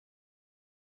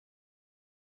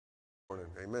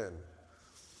Amen.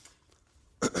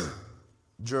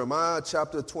 Jeremiah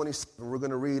chapter 27, we're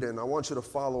going to read, and I want you to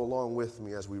follow along with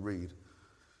me as we read.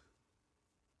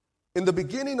 In the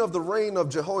beginning of the reign of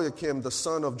Jehoiakim, the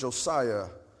son of Josiah,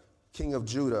 king of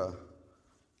Judah,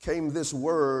 came this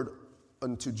word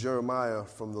unto Jeremiah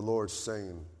from the Lord,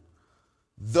 saying,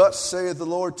 Thus saith the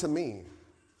Lord to me,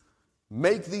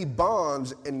 Make thee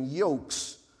bonds and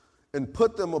yokes, and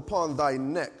put them upon thy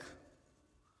neck,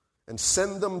 and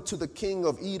send them to the king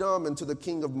of Edom, and to the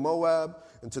king of Moab,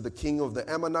 and to the king of the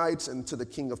Ammonites, and to the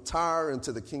king of Tyre, and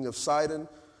to the king of Sidon,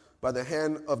 by the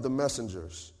hand of the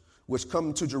messengers, which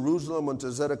come to Jerusalem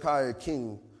unto Zedekiah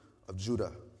king of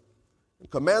Judah. And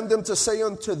command them to say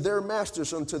unto their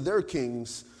masters, unto their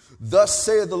kings, Thus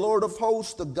saith the Lord of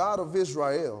hosts, the God of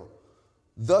Israel,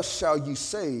 Thus shall ye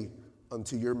say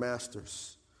unto your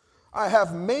masters, I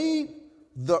have made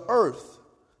the earth,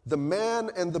 the man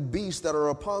and the beast that are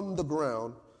upon the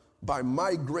ground, by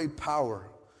my great power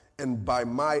and by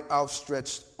my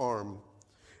outstretched arm,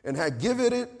 and have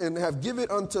given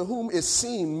it unto whom is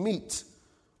seen meat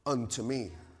unto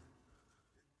me.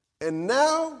 And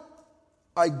now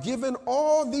I given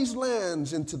all these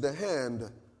lands into the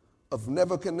hand of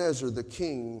Nebuchadnezzar the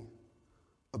king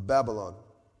of Babylon.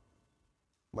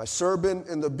 My servant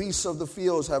and the beasts of the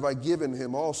fields have I given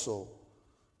him also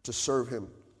to serve him.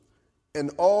 And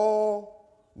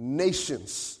all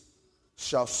nations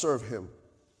shall serve him,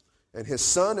 and his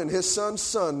son's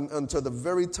son, until the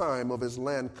very time of his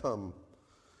land come.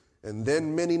 And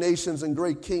then many nations and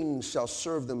great kings shall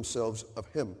serve themselves of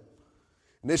him.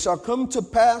 And it shall come to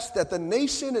pass that the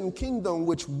nation and kingdom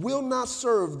which will not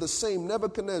serve the same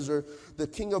Nebuchadnezzar, the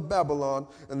king of Babylon,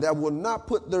 and that will not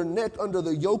put their neck under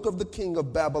the yoke of the king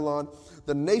of Babylon,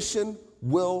 that nation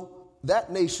will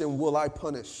I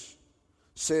punish,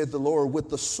 saith the Lord, with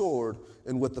the sword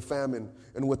and with the famine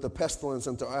and with the pestilence,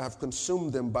 until I have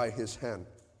consumed them by his hand.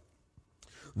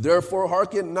 Therefore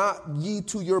hearken not ye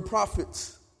to your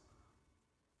prophets.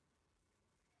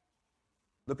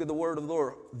 Look at the word of the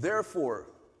Lord. Therefore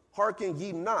hearken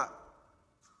ye not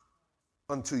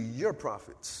unto your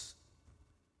prophets.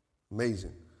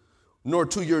 Amazing. Nor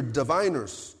to your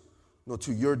diviners, nor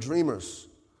to your dreamers,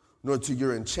 nor to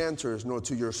your enchanters, nor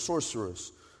to your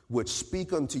sorcerers, which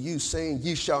speak unto you, saying,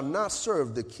 Ye shall not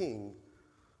serve the king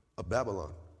of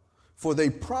Babylon. For they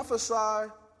prophesy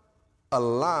a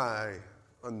lie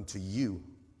unto you,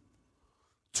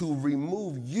 to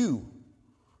remove you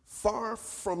far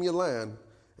from your land,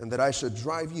 and that I should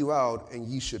drive you out, and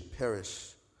ye should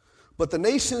perish. But the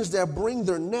nations that bring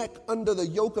their neck under the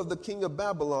yoke of the king of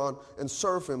Babylon and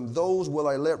serve him, those will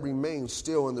I let remain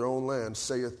still in their own land,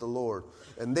 saith the Lord.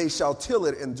 And they shall till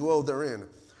it and dwell therein.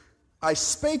 I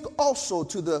spake also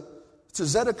to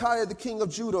Zedekiah the king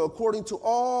of Judah according to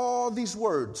all these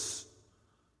words.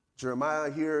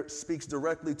 Jeremiah here speaks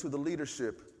directly to the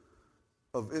leadership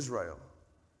of Israel,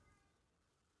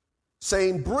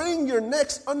 saying, Bring your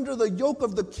necks under the yoke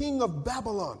of the king of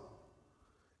Babylon,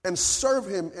 and serve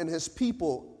him and his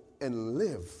people, and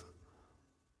live.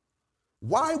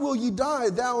 Why will ye die,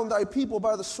 thou and thy people,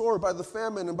 by the sword, by the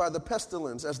famine, and by the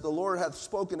pestilence, as the Lord hath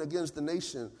spoken against the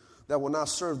nation that will not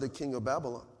serve the king of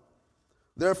Babylon?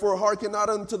 Therefore hearken not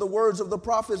unto the words of the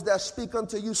prophets that speak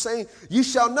unto you, saying, Ye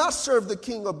shall not serve the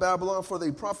king of Babylon, for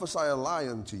they prophesy a lie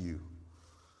unto you.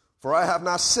 For I have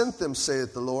not sent them,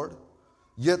 saith the Lord,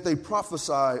 yet they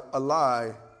prophesy a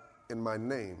lie in my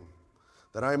name,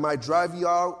 that I might drive you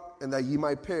out, and that ye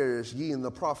might perish, ye and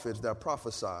the prophets that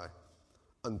prophesy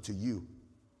unto you.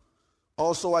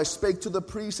 Also I spake to the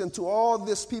priests and to all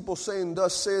this people, saying,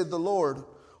 Thus saith the Lord,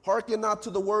 Hearken not to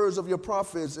the words of your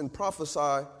prophets, and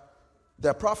prophesy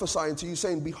unto you,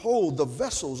 saying, Behold, the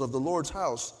vessels of the Lord's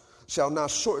house shall not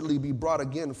shortly be brought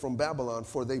again from Babylon,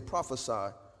 for they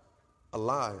prophesy a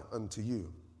lie unto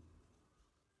you.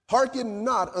 Hearken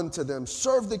not unto them,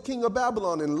 serve the king of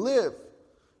Babylon and live.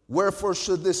 Wherefore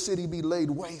should this city be laid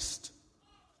waste?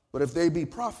 But if they be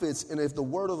prophets, and if the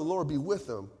word of the Lord be with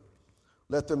them,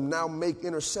 let them now make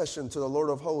intercession to the Lord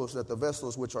of hosts, that the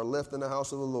vessels which are left in the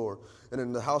house of the Lord and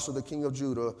in the house of the king of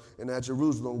Judah and at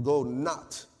Jerusalem go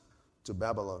not to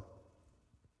Babylon.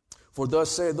 For thus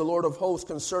saith the Lord of hosts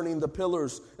concerning the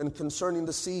pillars, and concerning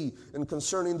the sea, and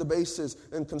concerning the bases,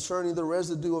 and concerning the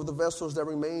residue of the vessels that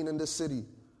remain in this city,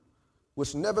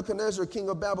 which Nebuchadnezzar king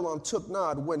of Babylon took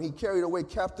not, when he carried away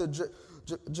captive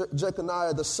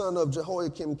Jeconiah the son of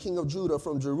Jehoiakim king of Judah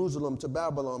from Jerusalem to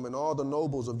Babylon, and all the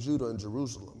nobles of Judah and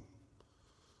Jerusalem.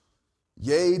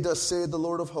 Yea, thus saith the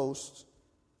Lord of hosts,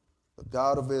 the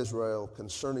God of Israel,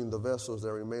 concerning the vessels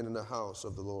that remain in the house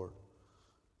of the Lord,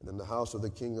 and in the house of the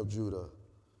king of Judah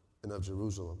and of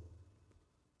Jerusalem.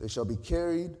 They shall be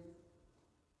carried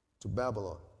to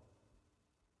Babylon.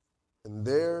 And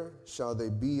there shall they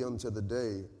be until the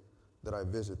day that I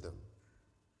visit them,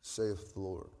 saith the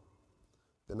Lord.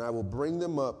 Then I will bring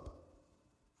them up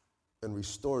and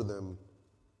restore them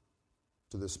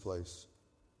to this place.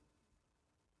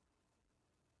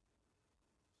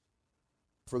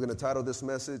 If we're going to title this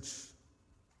message,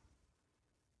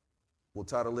 we'll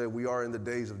title it, We Are in the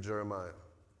Days of Jeremiah.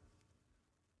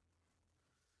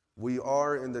 We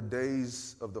are in the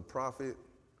days of the prophet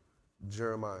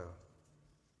Jeremiah.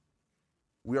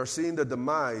 We are seeing the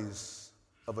demise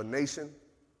of a nation.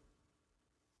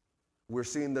 We're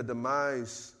seeing the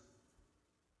demise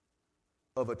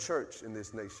of a church in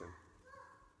this nation.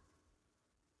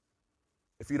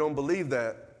 If you don't believe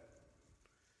that,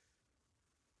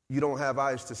 you don't have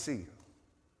eyes to see.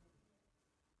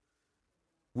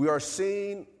 We are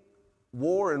seeing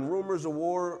war and rumors of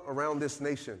war around this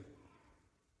nation.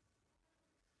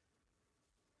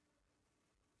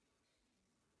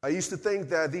 I used to think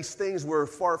that these things were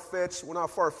far-fetched, well,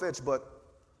 not far-fetched, but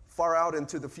far out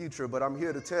into the future, but I'm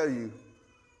here to tell you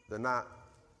they're not.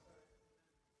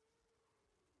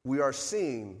 We are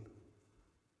seeing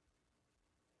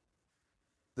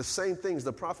the same things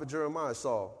the prophet Jeremiah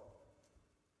saw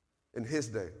in his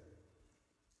day.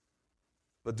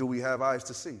 But do we have eyes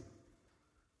to see?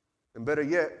 And better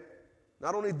yet,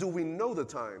 not only do we know the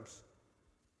times,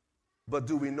 but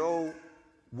do we know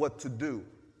what to do?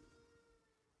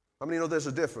 How many know there's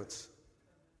a difference?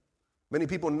 Many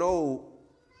people know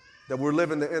that we're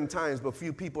living the end times, but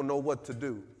few people know what to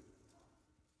do.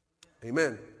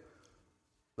 Amen.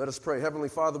 Let us pray. Heavenly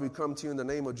Father, we come to you in the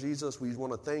name of Jesus. We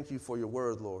want to thank you for your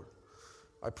word, Lord.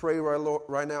 I pray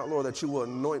right now, Lord, that you will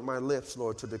anoint my lips,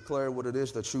 Lord, to declare what it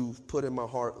is that you've put in my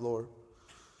heart, Lord.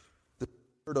 The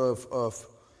spirit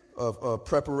of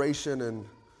preparation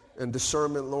and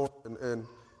discernment, Lord,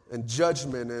 and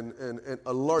judgment and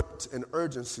alert and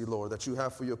urgency, Lord, that you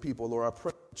have for your people, Lord. I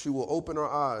pray that you will open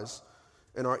our eyes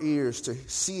and our ears to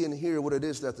see and hear what it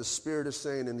is that the Spirit is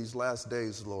saying in these last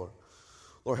days, Lord.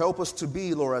 Lord, help us to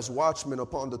be, Lord, as watchmen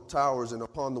upon the towers and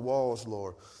upon the walls,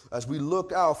 Lord, as we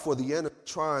look out for the enemy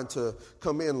trying to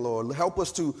come in, Lord. Help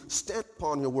us to stand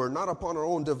upon your word, not upon our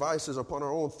own devices, upon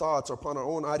our own thoughts, upon our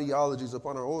own ideologies,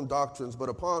 upon our own doctrines, but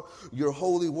upon your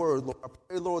holy word, Lord. I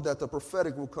pray, Lord, that the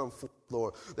prophetic will come forth,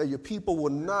 Lord, that your people will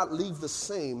not leave the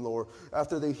same, Lord,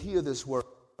 after they hear this word.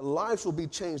 Lives will be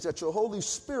changed, that your Holy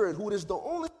Spirit, who is the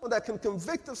only one that can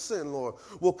convict of sin, Lord,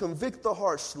 will convict the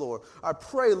hearts, Lord. I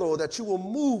pray, Lord, that you will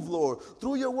move, Lord,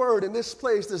 through your word in this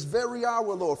place, this very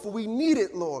hour, Lord, for we need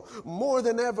it, Lord, more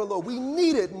than ever, Lord. We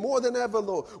need it more than ever,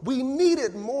 Lord. We need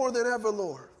it more than ever,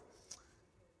 Lord.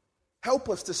 Help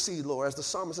us to see, Lord, as the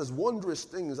psalmist says, wondrous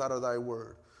things out of thy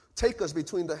word. Take us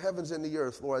between the heavens and the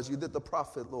earth, Lord, as you did the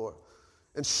prophet, Lord,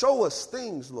 and show us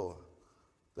things, Lord,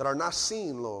 that are not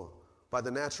seen, Lord, by the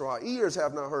natural eye. Ears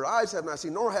have not heard, eyes have not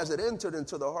seen, nor has it entered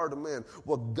into the heart of man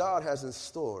what God has in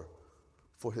store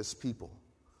for his people.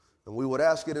 And we would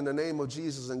ask it in the name of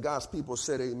Jesus, and God's people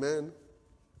said amen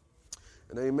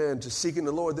and amen. Just seeking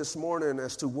the Lord this morning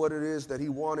as to what it is that he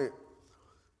wanted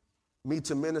me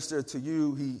to minister to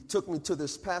you. He took me to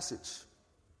this passage,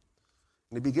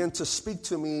 and he began to speak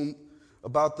to me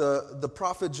about the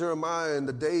prophet Jeremiah and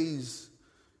the days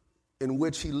in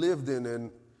which he lived in.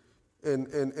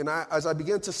 And as I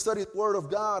began to study the Word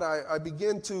of God,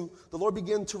 the Lord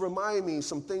began to remind me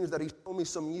some things that he told me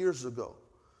some years ago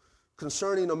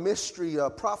concerning a mystery, a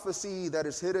prophecy that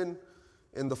is hidden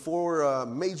in the four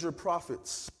major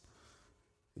prophets.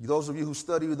 Those of you who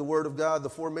study the Word of God,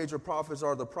 the four major prophets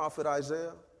are the prophet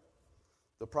Isaiah,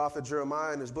 the prophet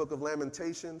Jeremiah in his book of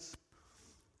Lamentations,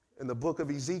 in the book of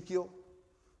Ezekiel,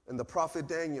 and the prophet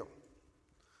Daniel.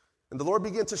 And the Lord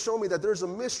began to show me that there's a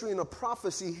mystery and a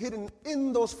prophecy hidden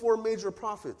in those four major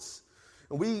prophets.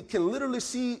 And we can literally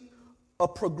see a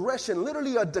progression,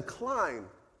 literally a decline,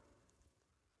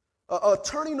 a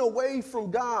turning away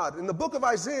from God. In the book of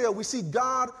Isaiah, we see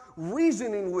God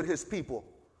reasoning with his people.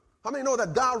 How many know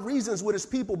that God reasons with his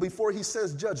people before he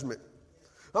sends judgment?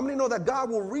 How many know that God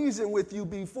will reason with you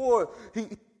before he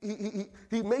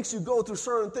makes you go through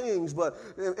certain things,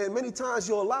 and many times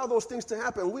you'll allow those things to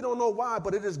happen. We don't know why,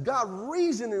 but it is God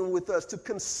reasoning with us to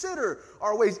consider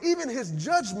our ways. Even his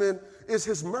judgment is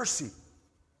his mercy.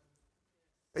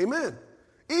 Amen.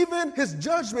 Even his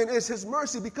judgment is his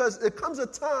mercy, because it comes a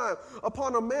time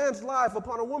upon a man's life,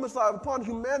 upon a woman's life, upon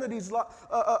humanity's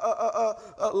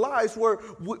lives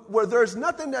where there's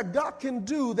nothing that God can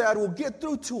do that will get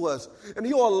through to us. And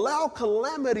he'll allow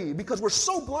calamity, because we're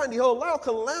so blind, he'll allow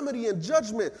calamity and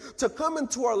judgment to come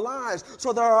into our lives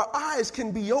so that our eyes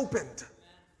can be opened.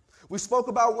 We spoke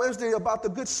about Wednesday about the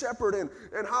good shepherd and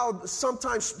how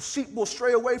sometimes sheep will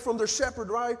stray away from their shepherd,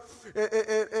 right?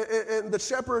 And the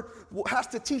shepherd has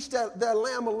to teach that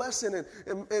lamb a lesson,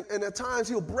 and at times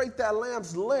he'll break that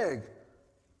lamb's leg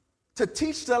to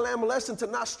teach that lamb a lesson to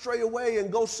not stray away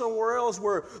and go somewhere else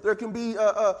where there can be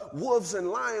wolves and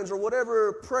lions or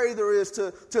whatever prey there is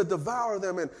to devour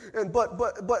them.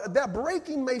 But that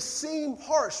breaking may seem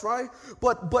harsh, right?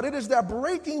 But it is that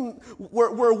breaking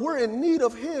where we're in need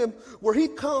of him, where he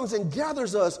comes and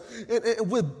gathers us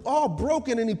and with all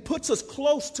broken, and he puts us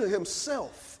close to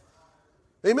himself.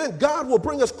 Amen. God will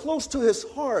bring us close to his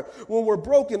heart when we're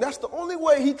broken. That's the only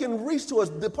way he can reach to us.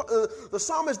 The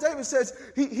psalmist David says,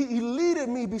 he leaded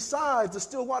me beside the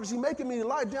still waters. He making me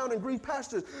lie down in green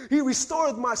pastures. He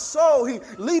restored my soul. He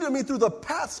leaded me through the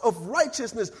paths of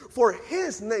righteousness for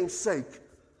his name's sake.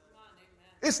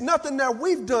 It's nothing that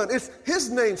we've done. It's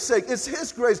his name's sake. It's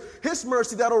his grace, his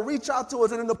mercy that'll reach out to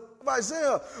us. And in the book of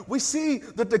Isaiah, we see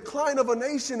the decline of a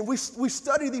nation. We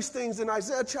study these things in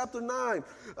Isaiah chapter 9,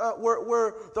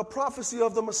 where the prophecy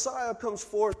of the Messiah comes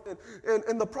forth.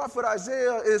 And the prophet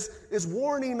Isaiah is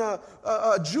warning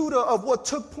Judah of what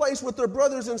took place with their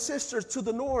brothers and sisters to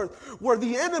the north, where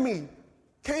the enemy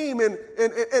came and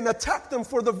attacked them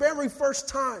for the very first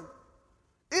time.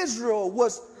 Israel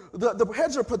was... The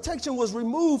hedge of protection was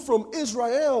removed from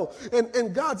Israel,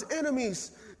 and God's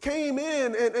enemies came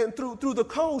in and through the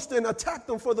coast and attacked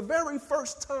them for the very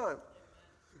first time.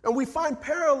 And we find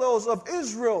parallels of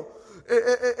Israel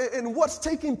in what's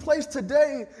taking place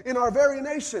today in our very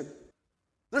nation.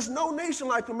 There's no nation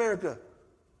like America.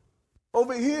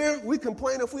 Over here, we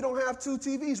complain if we don't have 2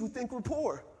 TVs. We think we're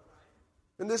poor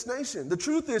in this nation. The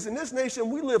truth is, in this nation,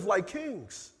 we live like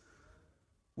kings.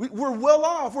 We're well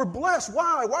off. We're blessed.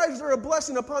 Why? Why is there a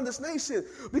blessing upon this nation?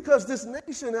 Because this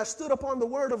nation has stood upon the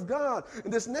word of God.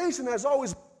 And this nation has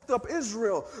always backed up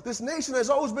Israel. This nation has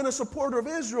always been a supporter of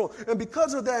Israel. And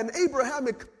because of that, an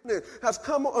Abrahamic covenant has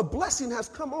come, a blessing has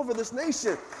come over this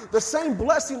nation. The same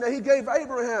blessing that he gave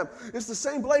Abraham is the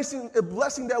same blessing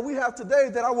that we have today,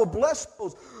 that I will bless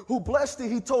those who bless thee.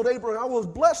 He told Abraham, I will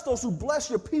bless those who bless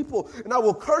your people, and I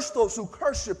will curse those who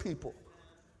curse your people.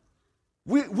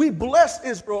 We bless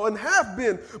Israel and have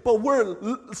been, but we're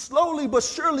slowly but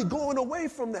surely going away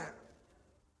from that.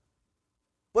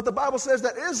 But the Bible says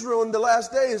that Israel in the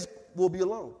last days will be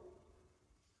alone.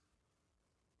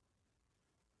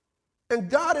 And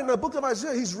God in the book of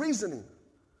Isaiah, he's reasoning.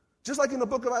 Just like in the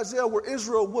book of Isaiah where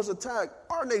Israel was attacked,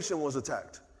 our nation was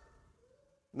attacked.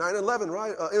 9/11,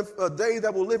 right? A day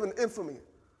that will live in infamy.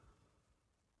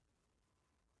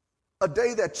 A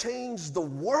day that changed the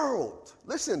world.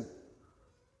 Listen.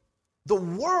 The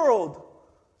world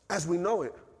as we know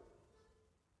it.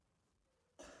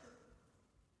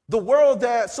 The world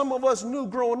that some of us knew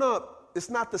growing up, it's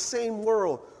not the same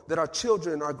world that our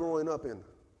children are growing up in.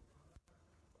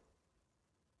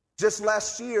 Just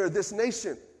last year, this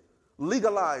nation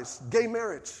legalized gay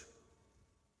marriage.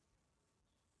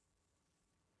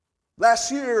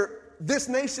 Last year, this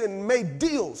nation made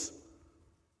deals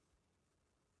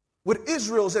with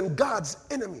Israel's and God's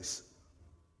enemies.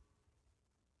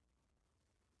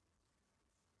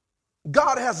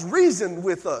 God has reasoned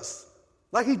with us,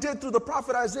 like he did through the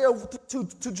prophet Isaiah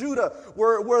to Judah,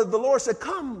 where the Lord said,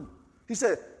 come. He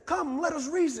said, come, let us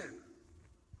reason.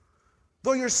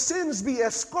 Though your sins be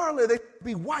as scarlet, they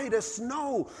be white as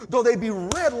snow. Though they be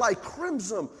red like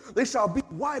crimson, they shall be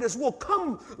white as wool.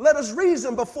 Come, let us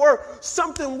reason before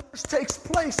something worse takes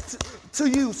place to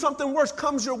you. Something worse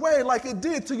comes your way like it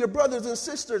did to your brothers and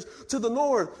sisters to the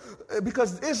north.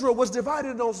 Because Israel was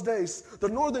divided in those days, the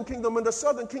northern kingdom and the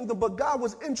southern kingdom. But God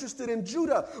was interested in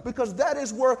Judah because that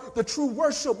is where the true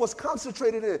worship was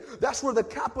concentrated in. That's where the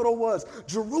capital was,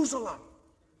 Jerusalem.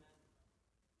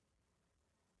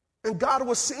 And God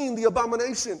was seeing the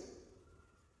abomination.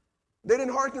 They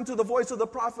didn't hearken to the voice of the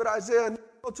prophet Isaiah and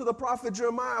to the prophet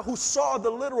Jeremiah, who saw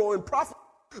the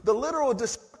literal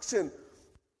destruction,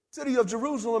 city of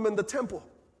Jerusalem and the temple.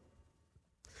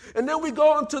 And then we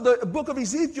go into the book of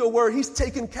Ezekiel where he's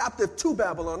taken captive to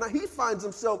Babylon. Now he finds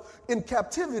himself in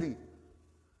captivity.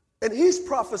 And he's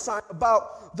prophesying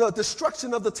about the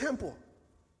destruction of the temple.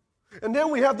 And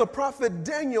then we have the prophet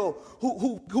Daniel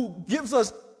who gives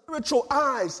us spiritual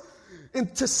eyes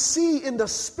and to see in the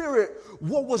spirit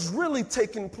what was really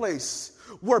taking place,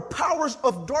 where powers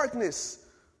of darkness,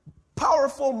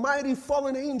 powerful, mighty,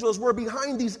 fallen angels were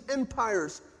behind these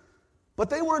empires, but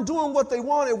they weren't doing what they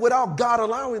wanted without God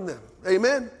allowing them.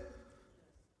 Amen?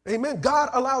 Amen. God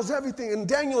allows everything, and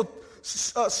Daniel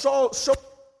saw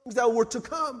things that were to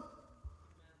come.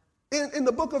 In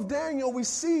the book of Daniel, we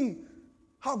see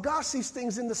how God sees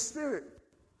things in the spirit.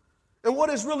 And what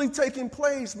is really taking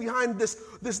place behind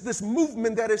this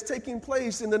movement that is taking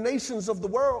place in the nations of the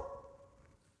world?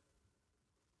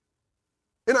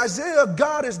 In Isaiah,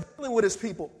 God is dealing with his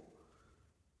people.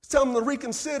 He's telling them to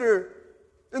reconsider.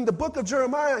 In the book of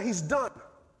Jeremiah, he's done.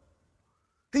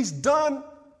 He's done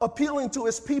appealing to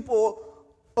his people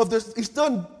of this. He's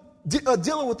done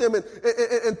dealing with them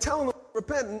and telling them to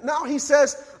repent. Now he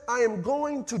says, I am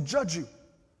going to judge you.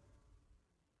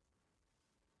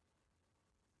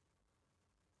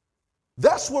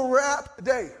 That's where we're at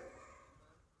today.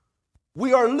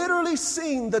 We are literally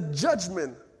seeing the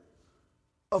judgment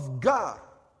of God.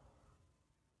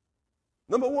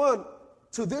 Number one,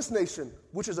 to this nation,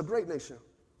 which is a great nation,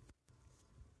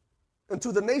 and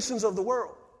to the nations of the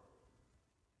world.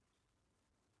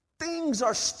 Things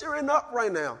are stirring up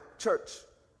right now, church.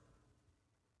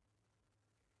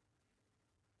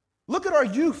 Look at our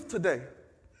youth today.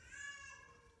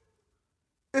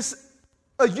 It's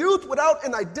a youth without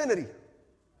an identity.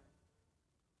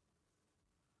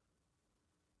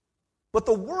 But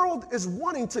the world is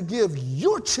wanting to give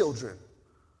your children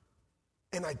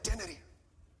an identity.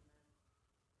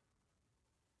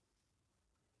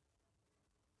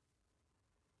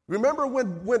 Remember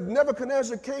when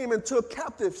Nebuchadnezzar came and took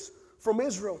captives from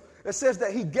Israel? It says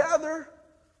that he gathered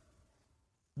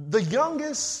the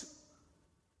youngest,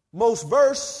 most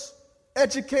versed,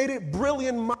 educated,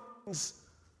 brilliant minds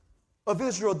of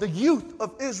Israel, the youth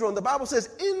of Israel. And the Bible says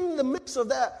in the midst of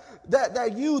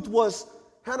that youth was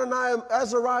Hananiah,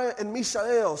 Azariah, and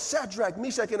Mishael, Shadrach,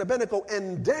 Meshach, and Abednego,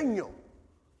 and Daniel.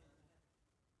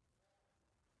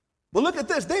 But look at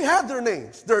this. They had their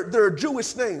names, their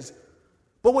Jewish names.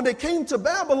 But when they came to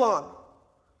Babylon,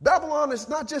 Babylon is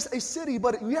not just a city,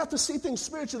 but you have to see things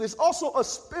spiritually. It's also a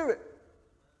spirit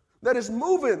that is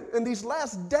moving in these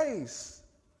last days.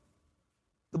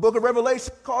 The book of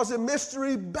Revelation calls it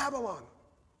Mystery Babylon.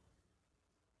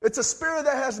 It's a spirit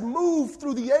that has moved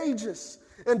through the ages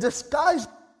and disguised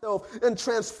itself and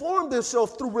transformed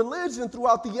itself through religion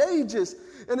throughout the ages.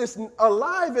 And it's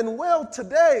alive and well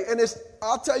today. And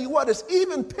I'll tell you what, it's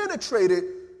even penetrated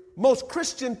most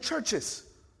Christian churches.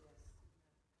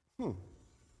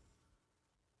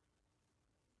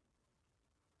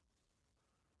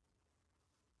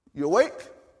 You awake?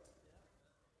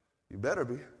 You better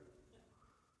be.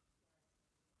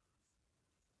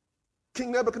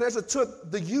 King Nebuchadnezzar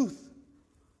took the youth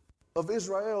of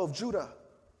Israel, of Judah,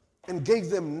 and gave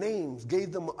them names,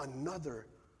 gave them another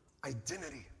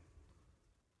identity.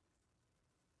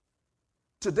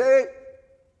 Today,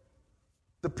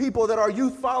 the people that our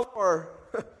youth follow are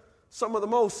some of the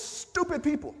most stupid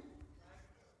people.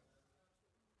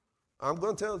 I'm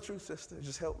going to tell the truth, sister.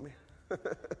 Just help me.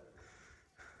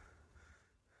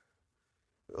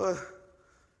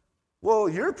 Well,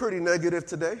 you're pretty negative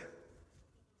today.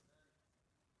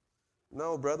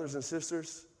 No, brothers and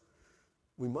sisters,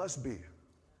 we must be.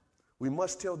 We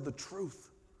must tell the truth.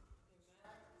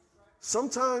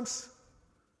 Sometimes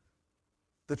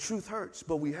the truth hurts,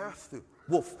 but we have to.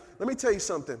 Wolf, let me tell you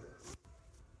something.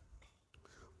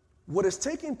 What is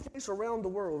taking place around the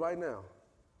world right now?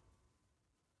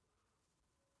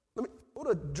 Let me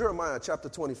go to Jeremiah chapter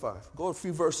 25. Go a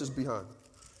few verses behind.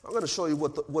 I'm going to show you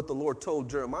what the Lord told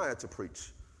Jeremiah to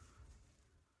preach.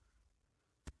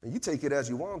 And you take it as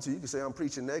you want to. You can say, I'm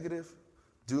preaching negative,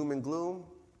 doom and gloom,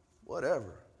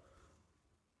 whatever.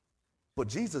 But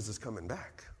Jesus is coming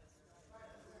back.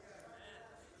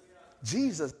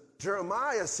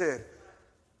 Jeremiah said,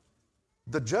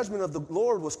 the judgment of the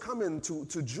Lord was coming to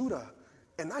Judah.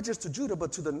 And not just to Judah,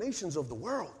 but to the nations of the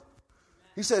world.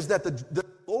 He says that the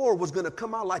Lord was going to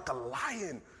come out like a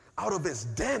lion out of his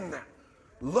den,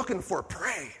 looking for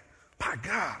prey. My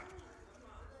God.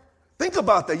 Think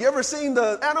about that. You ever seen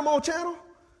the Animal Channel?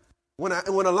 When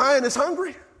a lion is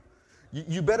hungry,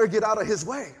 you better get out of his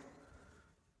way.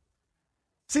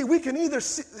 See, we can either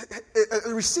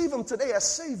receive him today as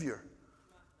Savior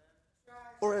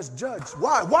or as judge.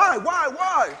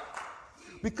 Why?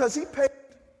 Because he paid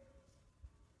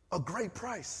a great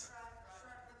price.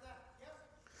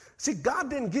 See, God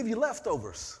didn't give you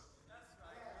leftovers.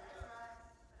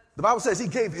 The Bible says he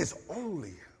gave his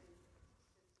only.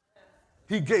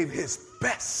 He gave his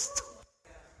best.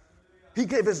 He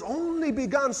gave his only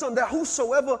begotten son, that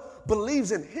whosoever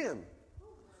believes in him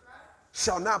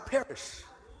shall not perish,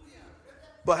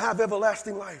 but have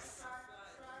everlasting life.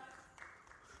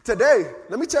 Today,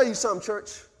 let me tell you something,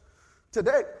 church.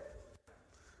 Today,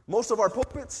 most of our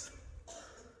pulpits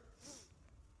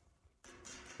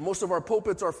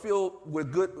are filled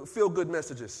with feel-good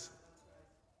messages.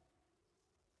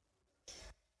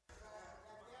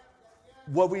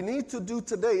 What we need to do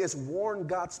today is warn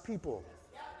God's people.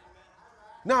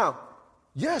 Now,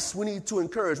 Yes, we need to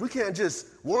encourage. We can't just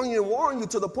warn you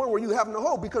to the point where you have no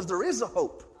hope, because there is a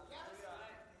hope.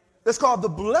 It's called the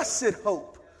blessed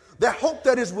hope. That hope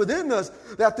that is within us,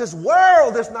 that this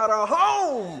world is not our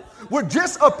home. We're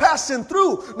just a passing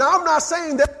through. Now, I'm not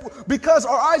saying that because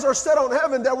our eyes are set on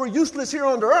heaven that we're useless here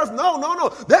on the earth. No.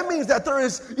 That means that there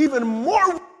is even more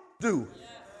to do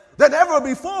than ever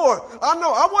before. I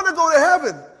know, I want to go to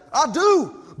heaven. I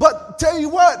do. But tell you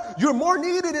what, you're more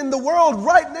needed in the world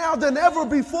right now than ever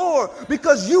before,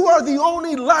 because you are the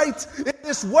only light in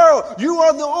this world. You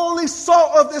are the only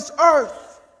salt of this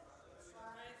earth.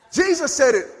 Jesus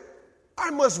said it. I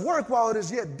must work while it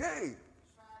is yet day.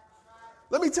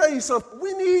 Let me tell you something.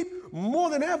 We need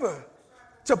more than ever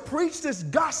to preach this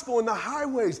gospel in the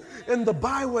highways and the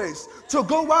byways, to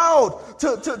go out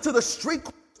to the street,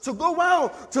 to go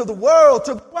out to the world,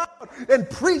 to go out and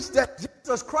preach that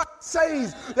Jesus Christ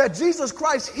saves, that Jesus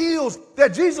Christ heals,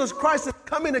 that Jesus Christ is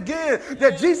coming again,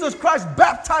 that Jesus Christ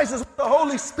baptizes with the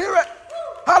Holy Spirit.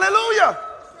 Hallelujah.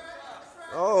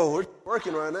 Oh, we're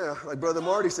working right now. Like Brother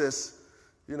Marty says,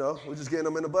 we're just getting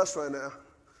them in the bus right now.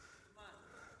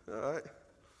 All right.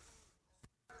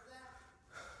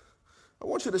 I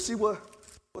want you to see what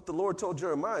the Lord told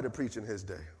Jeremiah to preach in his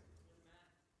day.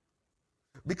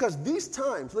 Because these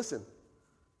times, listen,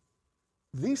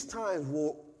 these times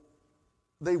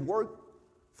they work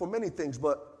for many things,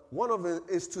 but one of them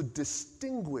is to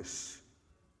distinguish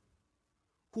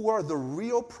who are the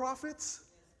real prophets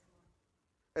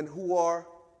and who are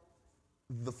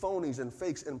the phonies and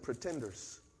fakes and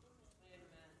pretenders.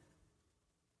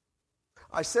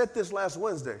 I said this last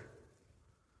Wednesday.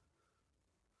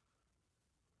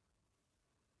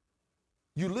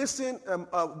 You listen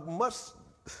much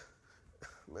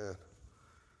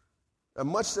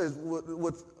says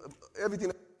with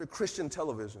everything Christian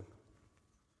television.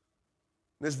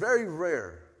 And it's very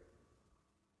rare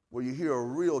where you hear a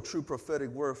real, true prophetic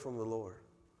word from the Lord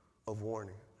of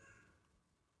warning.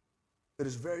 It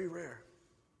is very rare.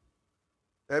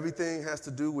 Everything has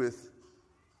to do with,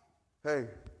 hey,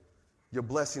 your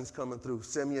blessings coming through.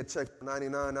 Send me a check for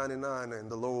 $99.99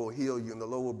 and the Lord will heal you and the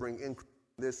Lord will bring increase,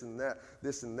 this and that,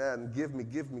 and give me.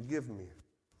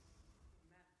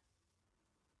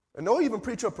 And they'll even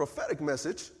preach a prophetic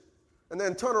message and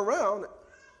then turn around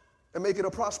and make it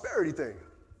a prosperity thing.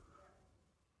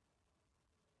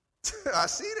 I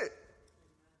seen it.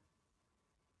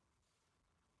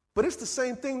 But it's the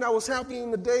same thing that was happening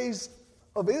in the days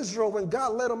of Israel when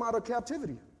God led them out of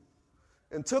captivity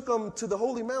and took them to the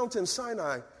holy mountain,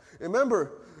 Sinai.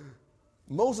 Remember,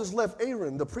 Moses left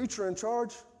Aaron, the preacher, in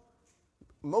charge.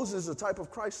 Moses is a type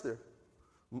of Christ there.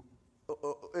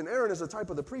 And Aaron is a type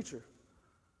of the preacher.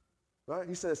 Right?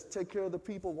 He says, take care of the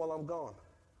people while I'm gone.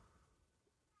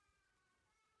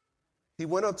 He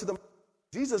went up to the...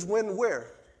 Jesus went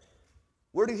where?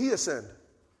 Where did he ascend?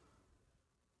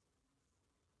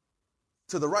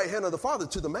 To the right hand of the Father,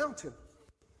 to the mountain.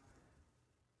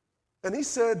 And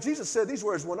Jesus said these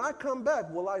words, when I come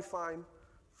back, will I find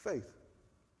faith?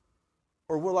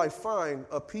 Or will I find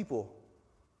a people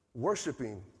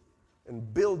worshiping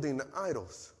and building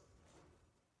idols?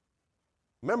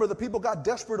 Remember, the people got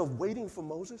desperate of waiting for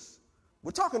Moses.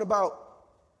 We're talking about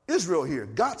Israel here,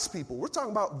 God's people. We're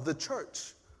talking about the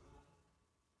church.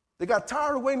 They got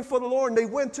tired of waiting for the Lord, and they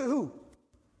went to who?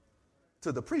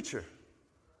 To the preacher.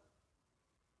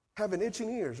 Having itching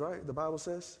ears, right? The Bible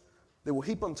says. They will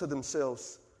heap unto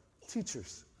themselves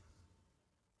teachers.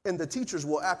 And the teachers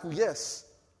will acquiesce.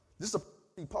 This is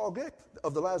a Paul gave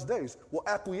of the last days. Will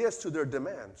acquiesce to their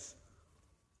demands.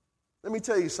 Let me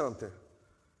tell you something.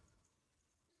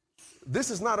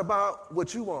 This is not about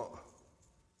what you want.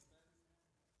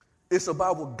 It's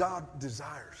about what God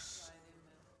desires.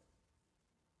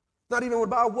 Not even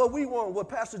about what we want, what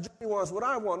Pastor Jimmy wants, what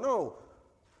I want. No.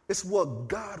 It's what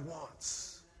God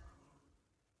wants.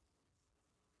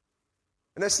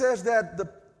 And it says that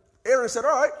Aaron said,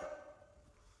 all right,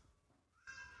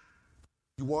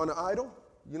 you want an idol?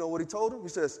 You know what he told him? He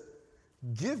says,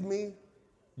 give me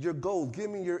your gold, give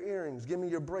me your earrings, give me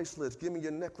your bracelets, give me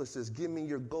your necklaces, give me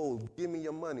your gold, give me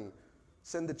your money.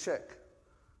 Send the check.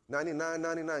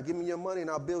 $99.99. Give me your money and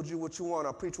I'll build you what you want.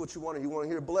 I'll preach what you want. And you want to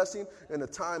hear blessing in a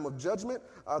time of judgment?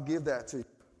 I'll give that to you.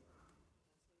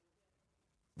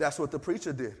 That's what the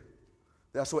preacher did.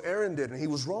 That's what Aaron did, and he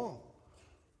was wrong.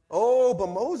 Oh, but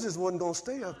Moses wasn't going to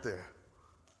stay up there.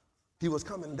 He was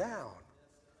coming down.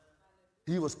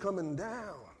 He was coming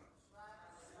down.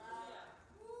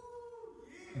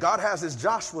 God has his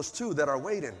Joshuas too that are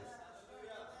waiting.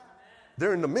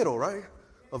 They're in the middle, right,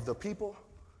 of the people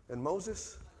and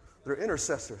Moses. They're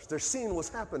intercessors. They're seeing what's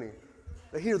happening.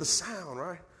 They hear the sound,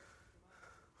 right?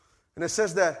 And it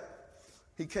says that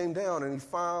he came down and he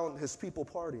found his people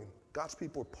partying. God's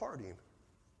people partying.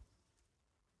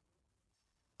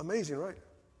 Amazing, right?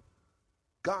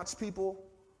 God's people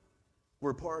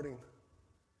were partying.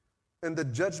 And the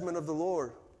judgment of the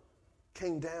Lord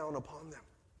came down upon them.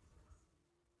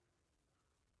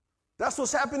 That's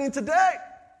what's happening today.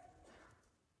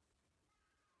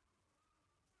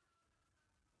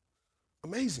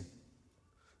 Amazing.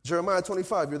 Jeremiah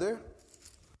 25, you're there?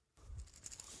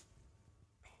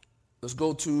 Let's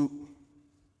go to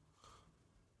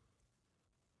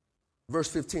verse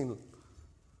 15.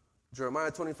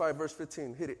 Jeremiah 25, verse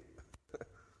 15. Hit it.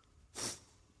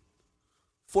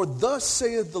 For thus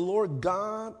saith the Lord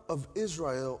God of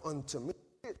Israel unto me.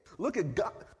 Look at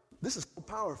God. This is so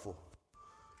powerful.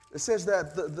 It says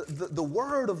that the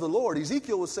word of the Lord,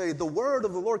 Ezekiel would say, the word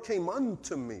of the Lord came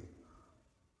unto me.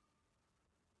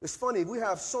 It's funny, we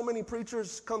have so many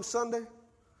preachers come Sunday,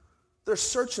 they're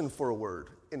searching for a word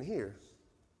in here.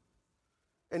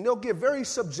 And they'll get very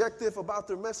subjective about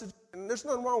their message, and there's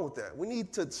nothing wrong with that. We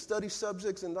need to study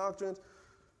subjects and doctrines.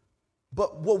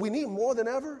 But what we need more than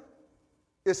ever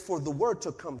is for the word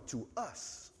to come to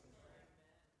us.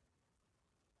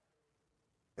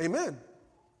 Amen.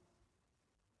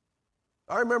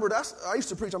 I remember I used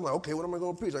to preach. I'm like, okay, what am I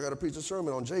going to preach? I got to preach a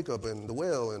sermon on Jacob and the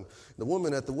well and the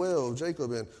woman at the well of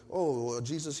Jacob and,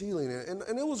 Jesus healing.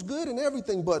 And it was good and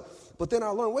everything. But then I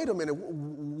learned, wait a minute,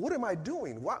 what am I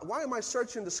doing? Why am I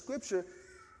searching the scripture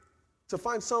to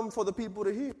find something for the people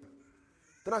to hear?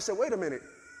 Then I said, wait a minute,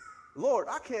 Lord,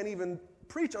 I can't even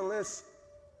preach unless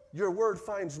your word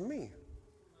finds me.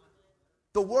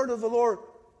 The word of the Lord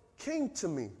came to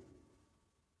me.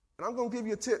 And I'm going to give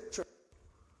you a tip, church.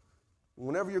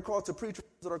 Whenever you're called to preach,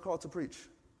 that are called to preach,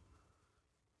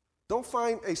 don't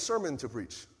find a sermon to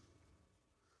preach.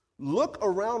 Look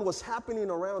around what's happening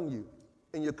around you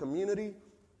in your community,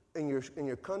 in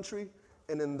your country,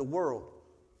 and in the world.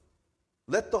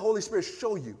 Let the Holy Spirit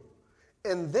show you.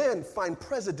 And then find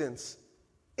precedence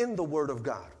in the Word of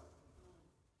God.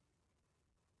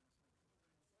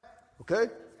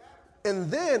 Okay? And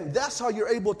then that's how you're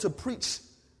able to preach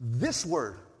this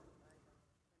word.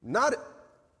 Not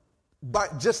by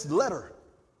just letter,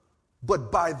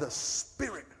 but by the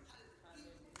Spirit.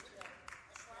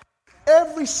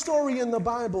 Every story in the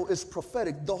Bible is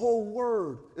prophetic. The whole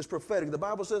word is prophetic. The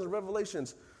Bible says in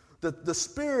Revelations, the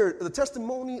Spirit, the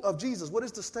testimony of Jesus. What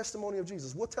is the testimony of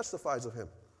Jesus? What testifies of him?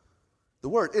 The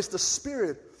word. It's the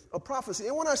spirit of prophecy.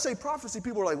 And when I say prophecy,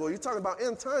 people are like, well, you're talking about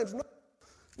end times.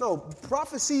 No,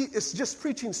 prophecy is just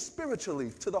preaching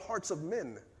spiritually to the hearts of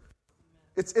men.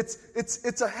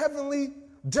 It's a heavenly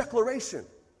declaration.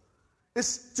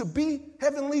 It's to be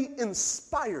heavenly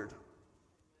inspired.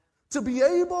 To be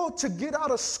able to get out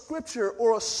of Scripture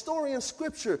or a story in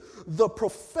Scripture, the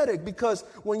prophetic, because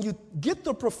when you get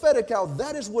the prophetic out,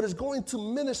 that is what is going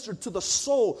to minister to the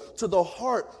soul, to the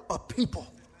heart of people.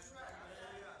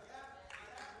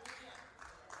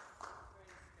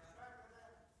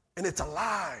 And it's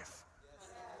alive.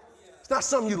 It's not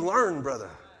something you learn, brother.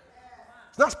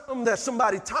 It's not something that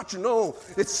somebody taught you. No,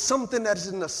 it's something that is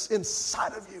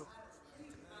inside of you.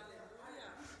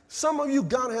 Some of you,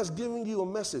 God has given you a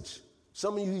message.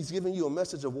 Some of you, he's giving you a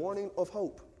message of warning, of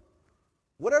hope.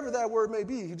 Whatever that word may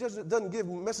be, he just doesn't give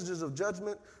messages of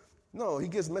judgment. No, he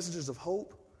gives messages of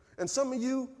hope. And some of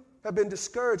you have been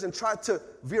discouraged and tried to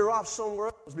veer off somewhere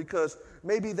else because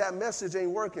maybe that message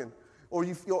ain't working,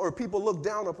 or people look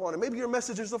down upon it. Maybe your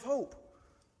message is of hope.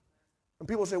 And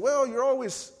people say, well, you're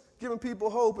always giving people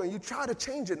hope, and you try to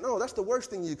change it. No, that's the worst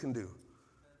thing you can do.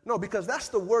 No, because that's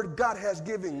the word God has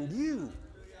given you.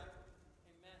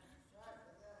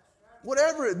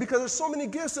 Whatever it is, because there's so many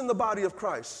gifts in the body of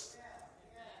Christ.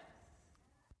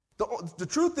 The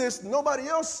truth is, nobody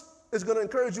else is going to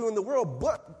encourage you in the world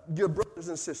but your brothers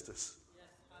and sisters.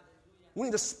 We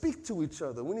need to speak to each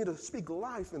other. We need to speak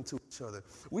life into each other.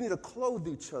 We need to clothe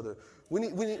each other. We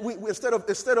instead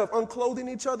of unclothing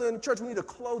each other in the church, we need to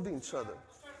clothe each other.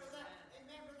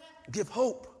 Give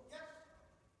hope.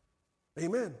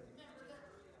 Amen.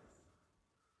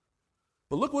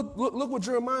 But look what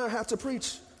Jeremiah had to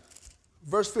preach.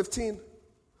 Verse 15,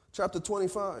 chapter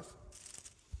 25.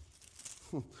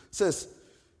 It says,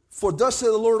 for thus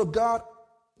saith the Lord of God,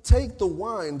 take the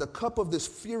wine, the cup of this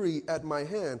fury at my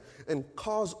hand, and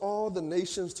cause all the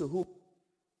nations to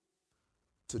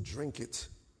drink it.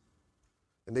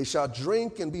 And they shall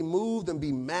drink and be moved and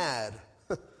be mad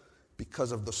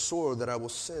because of the sword that I will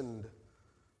send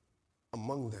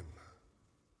among them.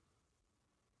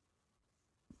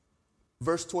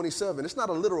 Verse 27, it's not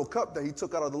a literal cup that he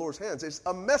took out of the Lord's hands. It's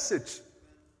a message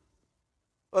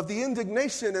of the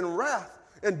indignation and wrath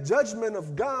and judgment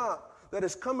of God that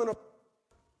is coming up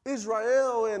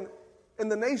Israel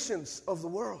and the nations of the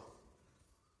world.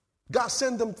 God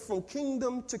sent them from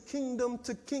kingdom to kingdom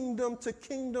to kingdom to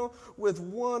kingdom with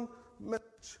one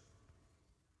message: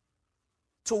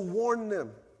 to warn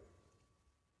them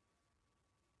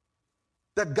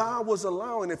that God was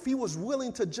allowing, if he was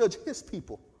willing to judge his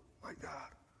people, my God.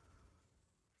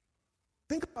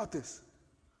 Think about this.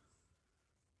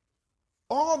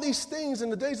 All these things in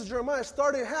the days of Jeremiah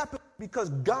started happening because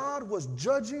God was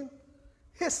judging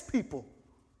his people.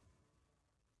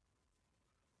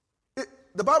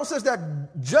 The Bible says that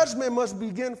judgment must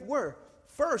begin where?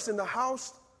 First, in the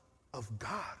house of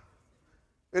God.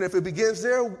 And if it begins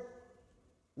there,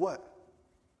 what?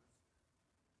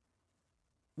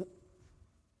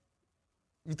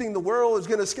 You think the world is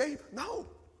going to escape? No.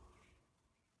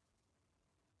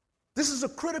 This is a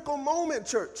critical moment,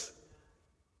 church.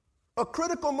 A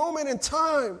critical moment in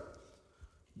time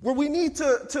where we need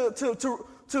to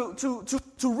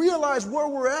realize where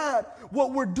we're at,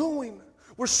 what we're doing.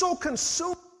 We're so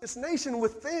consumed in this nation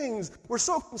with things. We're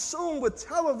so consumed with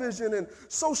television and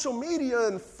social media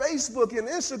and Facebook and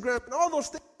Instagram, and all those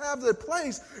things have their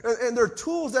place, and they're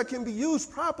tools that can be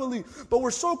used properly. But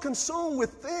we're so consumed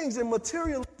with things and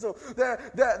materialism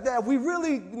that we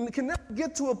really can never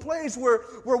get to a place where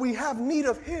we have need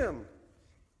of him.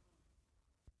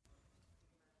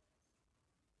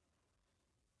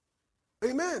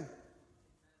 Amen.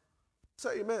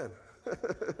 Say amen.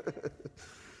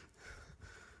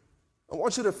 I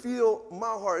want you to feel my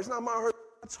heart. It's not my heart,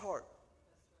 it's God's heart.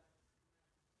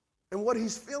 And what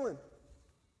he's feeling.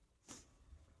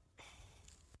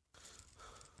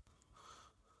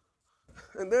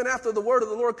 And then after the word of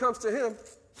the Lord comes to him,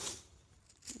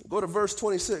 go to verse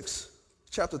 26,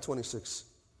 chapter 26.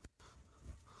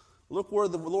 Look where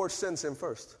the Lord sends him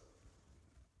first.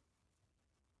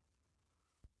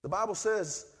 The Bible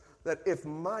says that if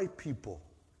my people,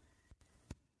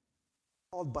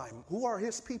 called by him, who are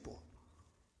his people?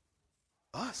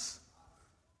 Us.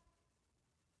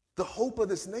 The hope of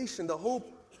this nation, the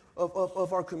hope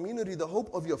of our community, the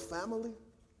hope of your family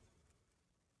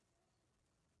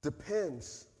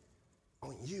depends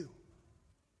on you.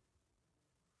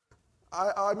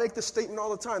 I make this statement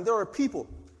all the time. There are people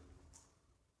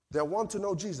that want to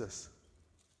know Jesus,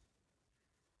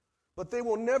 but they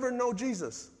will never know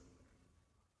Jesus.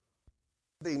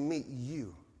 They meet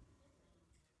you.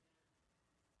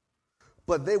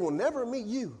 But they will never meet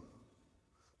you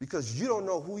because you don't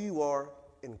know who you are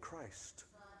in Christ.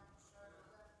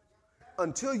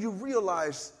 Until you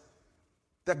realize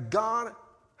that God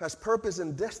has purpose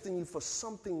and destiny for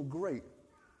something great,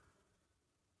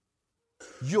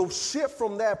 you'll shift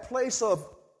from that place of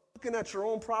looking at your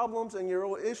own problems and your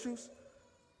own issues.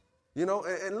 You know,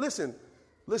 and listen,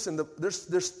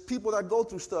 there's people that go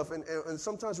through stuff, and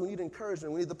sometimes we need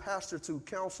encouragement. We need the pastor to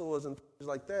counsel us and things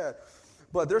like that.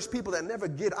 But there's people that never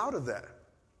get out of that.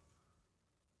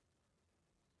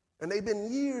 And they've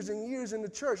been years and years in the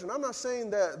church. And I'm not saying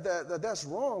that's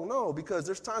wrong, no, because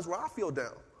there's times where I feel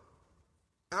down.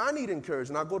 I need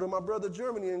encouragement. I go to my brother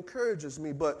Germany, he encourages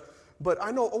me. But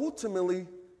I know ultimately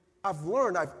I've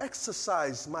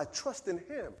exercised my trust in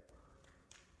him.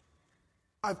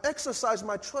 I've exercised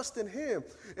my trust in him.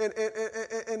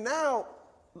 And now,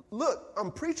 look,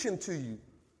 I'm preaching to you,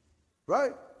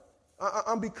 right?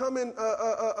 I'm becoming,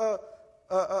 I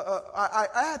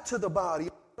add to the body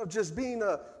of just being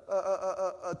a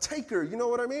taker, you know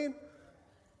what I mean?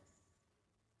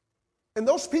 And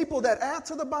those people that add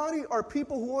to the body are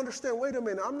people who understand, wait a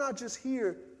minute, I'm not just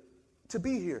here to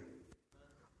be here.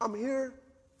 I'm here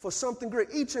for something great.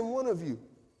 Each and one of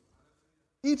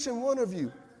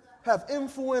you have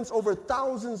influence over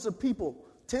thousands of people,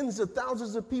 tens of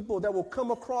thousands of people that will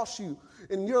come across you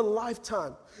in your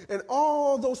lifetime. And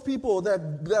all those people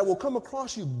that will come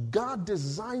across you, God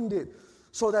designed it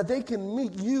so that they can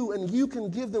meet you and you can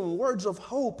give them words of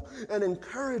hope and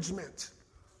encouragement.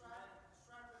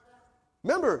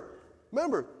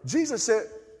 Remember, Jesus said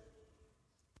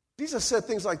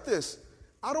things like this: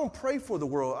 I don't pray for the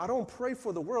world. I don't pray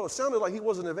for the world. It sounded like he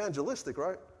wasn't evangelistic,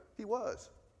 right? He was.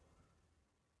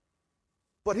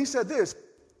 But he said this: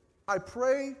 I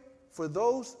pray for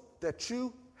those that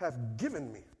you have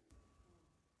given me.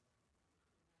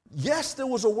 Yes, there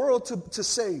was a world to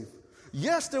save.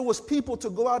 Yes, there was people to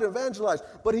go out and evangelize.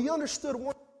 But he understood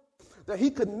that he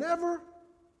could never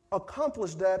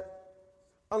accomplish that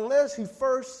unless he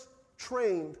first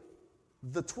trained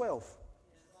the 12.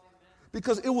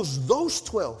 Because it was those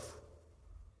 12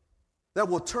 that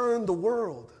will turn the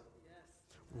world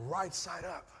right side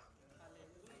up.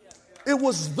 It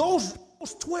was those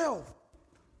 12.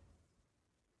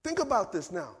 Think about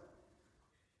this now.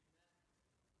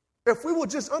 If we would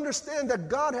just understand that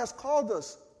God has called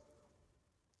us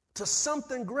to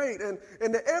something great, and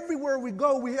that everywhere we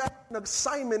go, we have an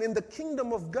assignment in the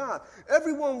kingdom of God.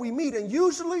 Everyone we meet, and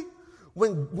usually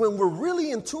when we're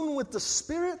really in tune with the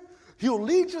Spirit, He'll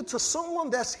lead you to someone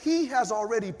that He has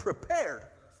already prepared.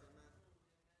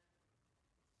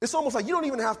 It's almost like you don't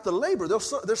even have to labor.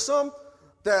 There's some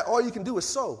that all you can do is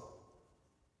sow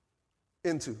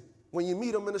into. When you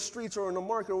meet them in the streets or in the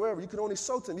market or wherever, you can only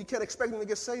sow to them. You can't expect them to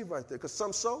get saved right there, because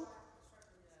some sow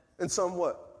and some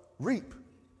what? Reap.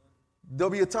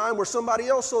 There'll be a time where somebody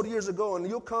else sowed years ago, and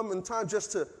you'll come in time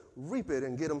just to reap it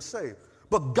and get them saved.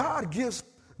 But God gives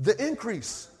the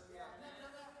increase.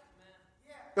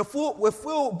 If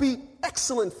we'll be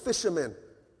excellent fishermen,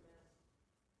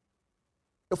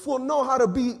 if we'll know how to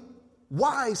be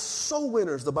wise soul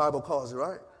winners, the Bible calls it,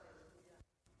 right?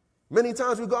 Many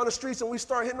times we go on the streets and we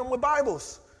start hitting them with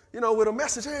Bibles, with a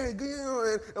message, hey,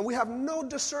 and we have no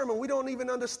discernment. We don't even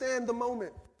understand the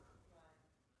moment.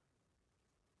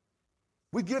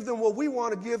 We give them what we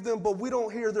want to give them, but we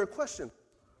don't hear their question.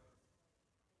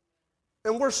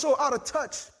 And we're so out of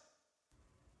touch,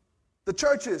 the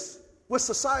churches, with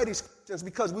society's questions,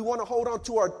 because we want to hold on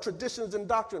to our traditions and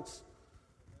doctrines.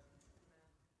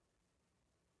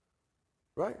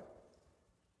 Right?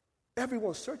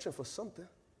 Everyone's searching for something.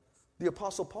 The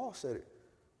Apostle Paul said it.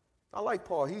 I like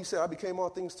Paul. He said, I became all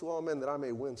things to all men that I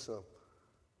may win some.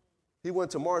 He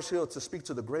went to Mars Hill to speak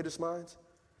to the greatest minds,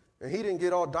 and he didn't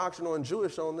get all doctrinal and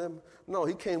Jewish on them. No,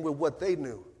 he came with what they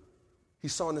knew. He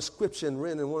saw an inscription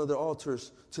written in one of their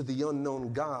altars, to the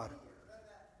unknown God,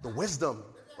 the wisdom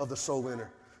of the soul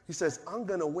winner. He says, I'm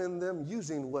going to win them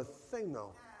using what they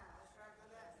know.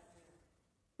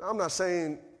 Now, I'm not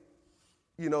saying,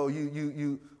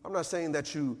 I'm not saying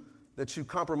that you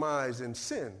compromise and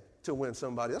sin to win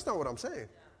somebody. That's not what I'm saying.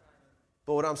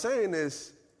 But what I'm saying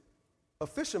is, a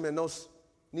fisherman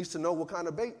needs to know what kind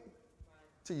of bait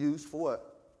to use for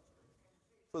what?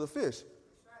 For the fish.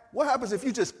 What happens if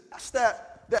you just cast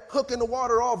that hook in the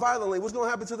water all violently? What's going to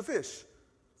happen to the fish?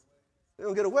 They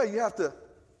don't get away. You have to,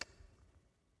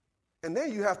 and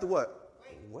then you have to what?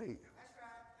 Wait.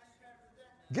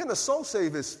 Getting a soul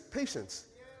save is patience.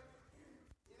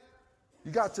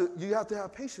 You have to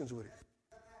have patience with it.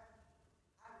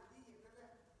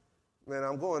 Man,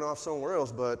 I'm going off somewhere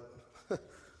else, but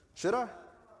should I?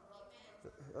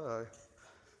 All right.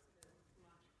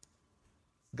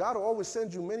 God will always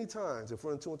send you many times if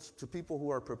we're in tune to people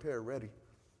who are prepared, ready.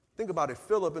 Think about it.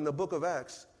 Philip in the book of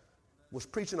Acts was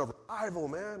preaching a revival,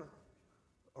 man.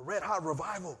 A red hot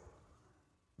revival.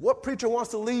 What preacher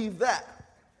wants to leave that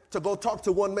to go talk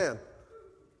to one man?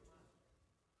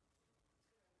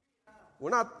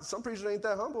 Some preachers ain't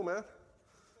that humble, man.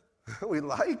 We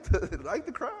like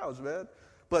the crowds, man.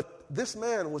 But this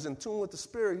man was in tune with the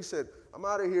Spirit. He said, I'm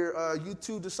out of here. You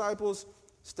two disciples,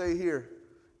 stay here.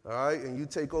 All right? And you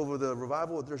take over the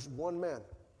revival. There's one man,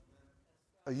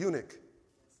 a eunuch.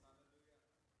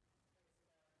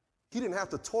 He didn't have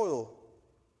to toil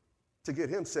to get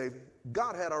him saved.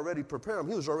 God had already prepared him.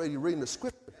 He was already reading the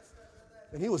scripture.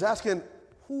 And he was asking,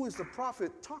 who is the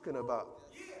prophet talking about?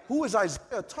 Who is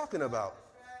Isaiah talking about?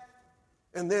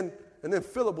 And then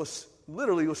Philip was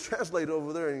translated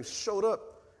over there, and he showed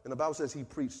up, and the Bible says he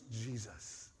preached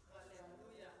Jesus.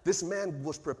 This man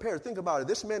was prepared. Think about it.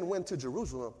 This man went to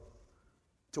Jerusalem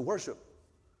to worship.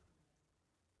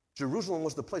 Jerusalem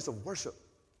was the place of worship.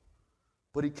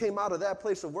 But he came out of that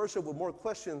place of worship with more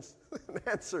questions than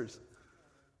answers.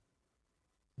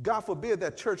 God forbid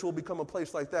that church will become a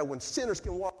place like that. When sinners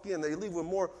can walk in, they leave with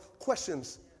more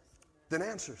questions than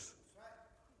answers.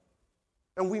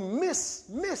 And we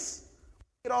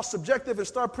get all subjective and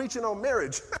start preaching on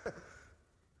marriage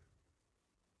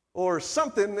or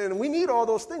something. And we need all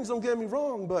those things, don't get me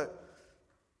wrong, but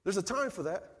there's a time for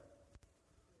that.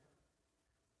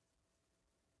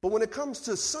 But when it comes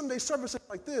to Sunday services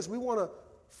like this, we want to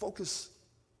focus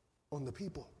on the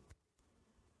people,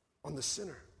 on the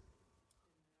sinner.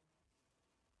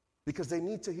 Because they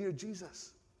need to hear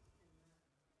Jesus.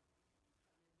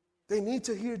 They need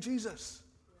to hear Jesus.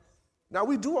 Now,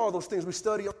 we do all those things. We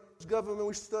study government,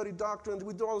 we study doctrines,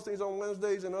 we do all those things on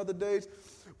Wednesdays and other days.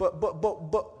 But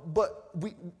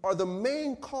the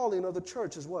main calling of the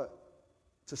church is what?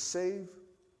 To save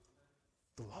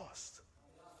the lost.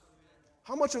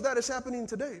 How much of that is happening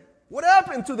today? What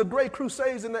happened to the great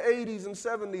crusades in the 80s and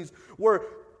 70s where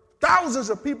thousands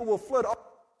of people will flood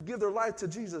up to give their life to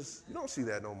Jesus? You don't see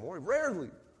that no more. Rarely.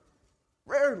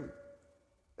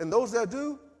 And those that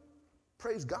do,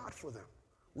 praise God for them.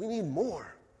 We need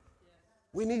more.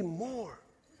 We need more.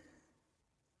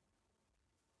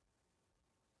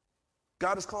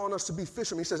 God is calling us to be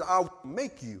fishermen. He says, I'll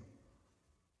make you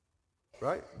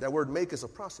right? That word make is a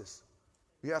process.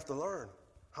 You have to learn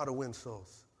how to win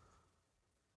souls.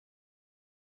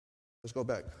 Let's go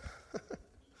back.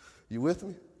 You with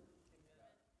me?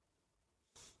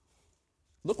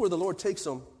 Look where the Lord takes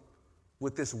them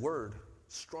with this word,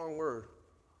 strong word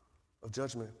of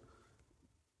judgment.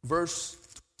 Verse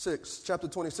 6, chapter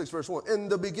 26, verse 1. In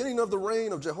the beginning of the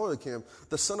reign of Jehoiakim,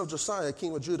 the son of Josiah,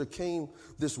 king of Judah, came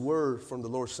this word from the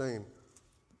Lord, saying,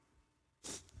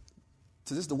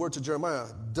 this is the word to Jeremiah,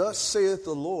 thus saith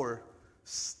the Lord,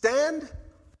 stand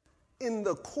in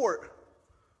the court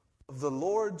of the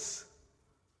Lord's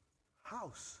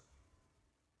house.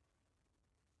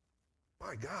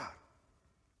 My God.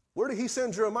 Where did he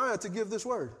send Jeremiah to give this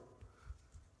word?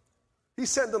 He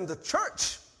sent them to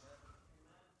church.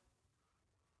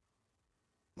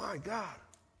 My God.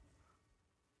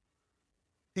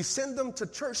 He sent them to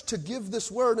church to give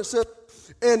this word and said,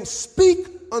 and speak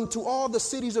unto all the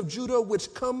cities of Judah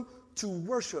which come to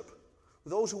worship.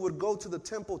 Those who would go to the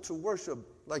temple to worship,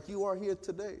 like you are here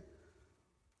today.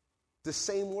 The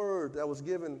same word that was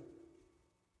given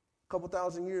a couple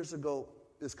thousand years ago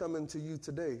is coming to you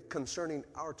today concerning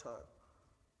our time.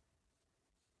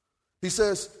 He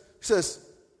says,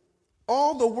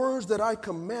 all the words that I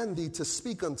command thee to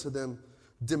speak unto them,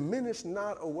 diminish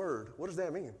not a word. What does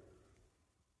that mean?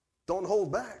 Don't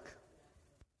hold back.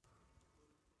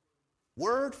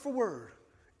 Word for word.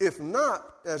 If not,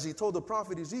 as he told the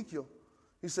prophet Ezekiel,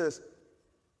 he says,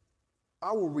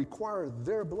 I will require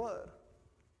their blood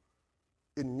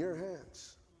in your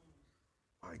hands.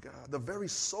 My God, the very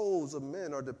souls of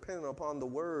men are dependent upon the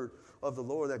word of the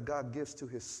Lord that God gives to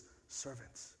his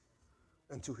servants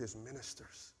and to his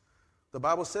ministers. The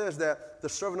Bible says that the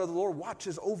servant of the Lord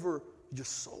watches over your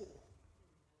soul.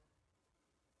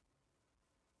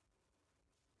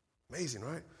 Amazing,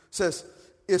 right? It says,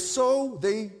 if so,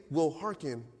 they will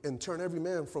hearken and turn every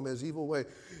man from his evil way.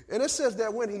 And it says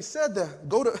that when he said that,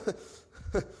 go to,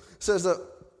 says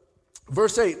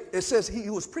verse 8, it says he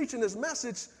was preaching this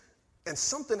message and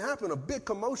something happened, a big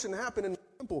commotion happened in the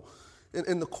temple,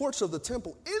 in the courts of the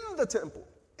temple, in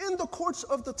the courts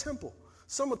of the temple.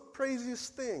 Some of the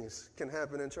craziest things can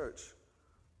happen in church.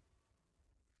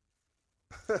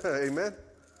 Amen?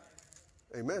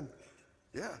 Amen.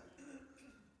 Yeah.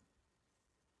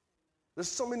 There's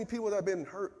so many people that have been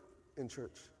hurt in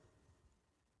church.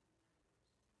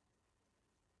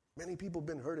 Many people have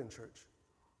been hurt in church.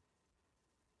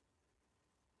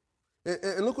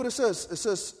 And look what it says.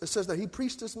 It says that he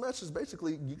preached this message.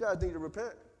 Basically, you guys need to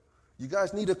repent. You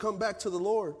guys need to come back to the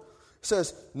Lord. It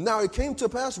says, now it came to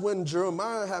pass when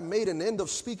Jeremiah had made an end of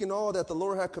speaking all that the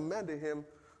Lord had commanded him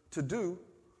to do,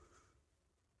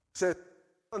 said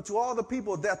unto all the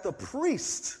people that the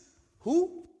priests,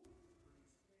 who?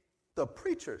 The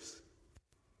preachers.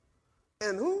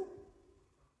 And who?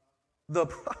 The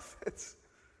prophets.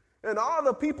 And all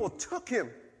the people took him.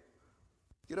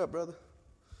 Get up, brother.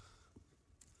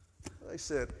 I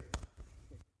said,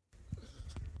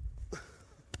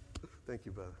 thank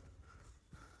you, brother.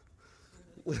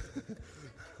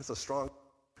 That's a strong,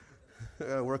 I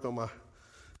gotta work on my,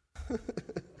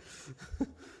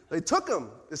 they took him.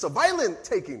 It's a violent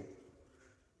taking.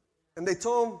 And they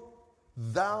told him,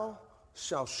 thou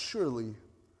shalt surely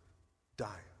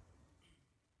die.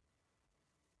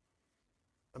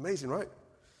 Amazing, right?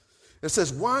 It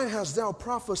says, why hast thou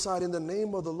prophesied in the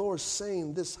name of the Lord,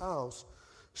 saying, this house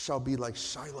shall be like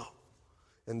Shiloh,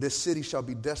 and this city shall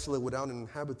be desolate without an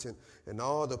inhabitant? And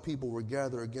all the people were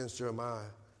gathered against Jeremiah,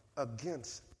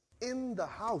 in the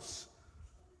house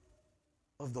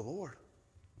of the Lord.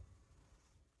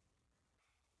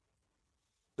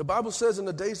 The Bible says in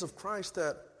the days of Christ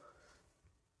that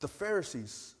the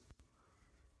Pharisees,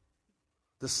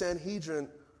 the Sanhedrin,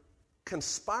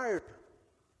 conspired.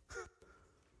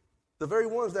 The very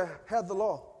ones that had the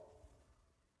law,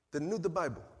 that knew the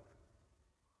Bible.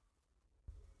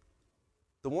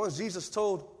 The ones Jesus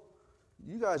told,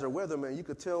 you guys are weathermen. You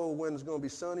could tell when it's going to be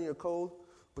sunny or cold,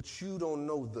 but you don't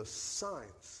know the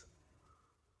signs.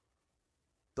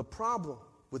 The problem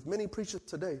with many preachers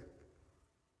today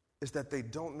is that they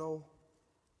don't know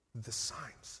the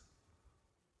signs.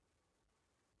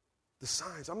 The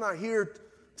signs. I'm not here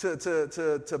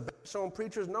to bash on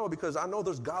preachers, no, because I know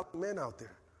there's godly men out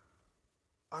there.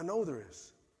 I know there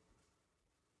is.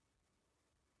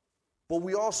 But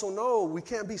we also know we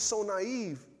can't be so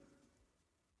naive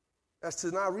as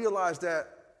to not realize that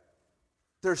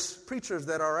there's preachers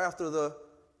that are after the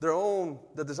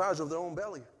desires of their own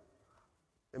belly.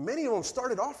 And many of them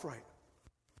started off right.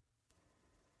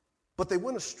 But they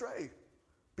went astray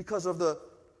because of the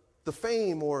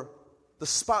fame or the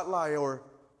spotlight, or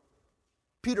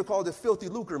Peter called it filthy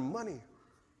lucre, money.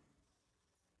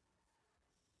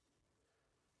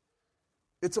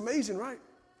 It's amazing, right?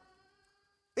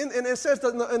 And it says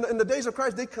that in the days of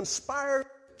Christ, they conspired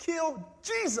to kill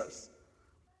Jesus.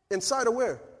 Inside of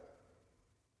where?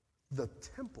 The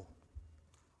temple.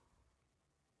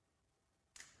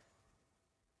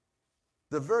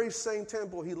 The very same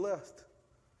temple he left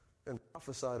and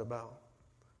prophesied about.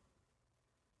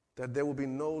 That there will be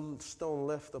no stone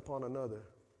left upon another.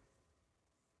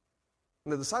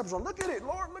 And the disciples are, look at it,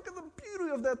 Lord, look at the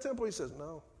beauty of that temple. He says,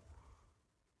 no.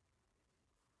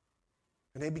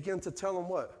 And they begin to tell him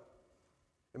what?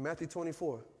 In Matthew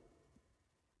 24,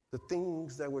 the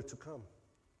things that were to come.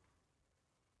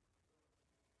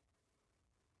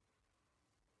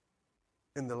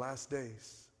 In the last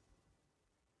days.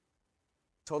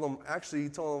 He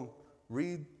told him,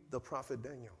 read the prophet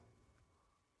Daniel.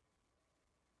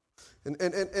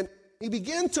 And he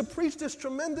began to preach this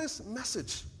tremendous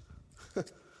message.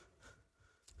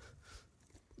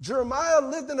 Jeremiah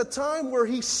lived in a time where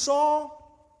he saw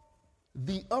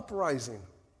the uprising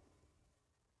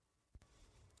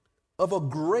of a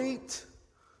great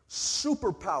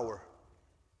superpower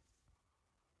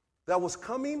that was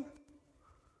coming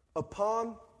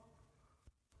upon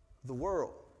the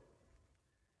world.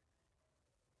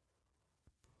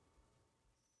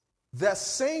 That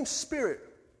same spirit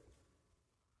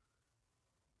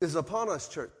is upon us,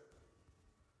 church.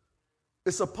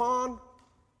 It's upon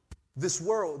this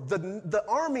world. The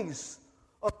armies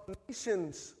of the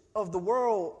nations of the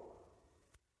world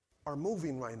are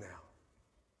moving right now.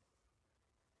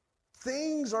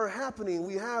 Things are happening.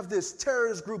 We have this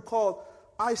terrorist group called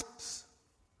ISIS.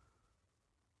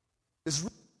 It's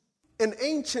an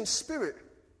ancient spirit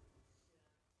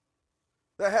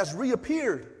that has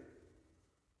reappeared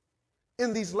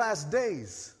in these last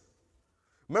days.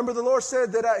 Remember, the Lord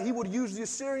said that he would use the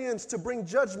Assyrians to bring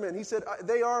judgment. He said,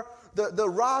 they are the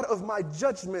rod of my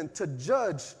judgment to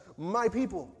judge my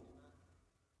people.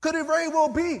 Could it very well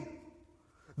be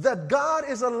that God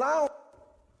is allowing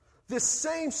this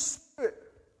same spirit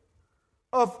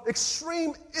of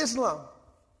extreme Islam?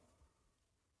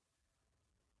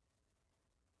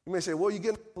 You may say, well, you're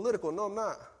getting political. No, I'm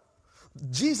not.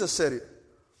 Jesus said it.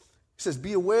 He says,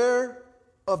 be aware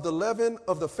of the leaven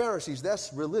of the Pharisees.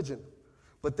 That's religion.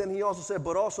 But then he also said,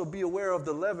 but also be aware of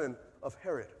the leaven of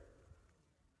Herod.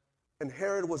 And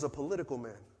Herod was a political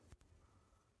man.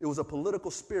 It was a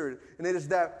political spirit. And it is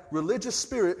that religious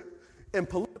spirit and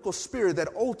political spirit that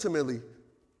ultimately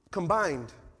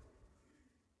combined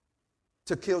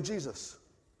to kill Jesus.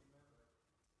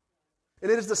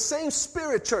 And it is the same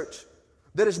spirit, church,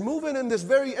 that is moving in this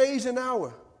very age and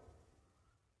hour.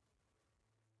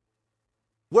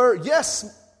 Where,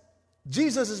 yes,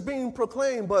 Jesus is being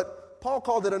proclaimed, but Paul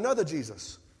called it another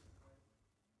Jesus.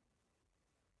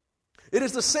 It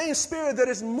is the same spirit that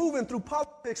is moving through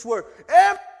politics where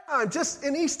every time, just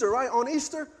in Easter, right? On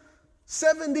Easter,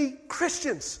 70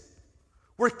 Christians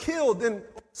were killed. And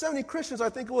 70 Christians, I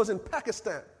think it was in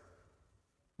Pakistan,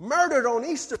 murdered on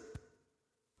Easter.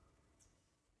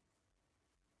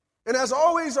 And as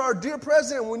always, our dear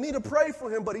president, we need to pray for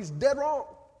him, but he's dead wrong.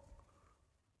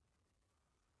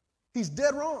 He's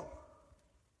dead wrong.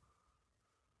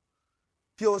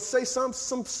 He'll say some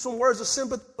words of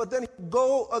sympathy, but then he'll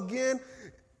go again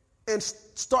and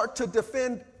start to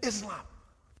defend Islam.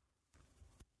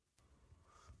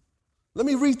 Let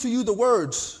me read to you the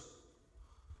words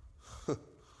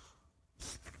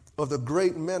of the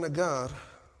great man of God,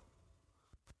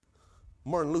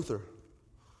 Martin Luther.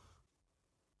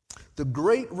 The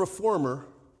great reformer,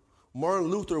 Martin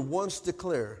Luther, once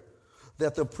declared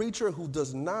that the preacher who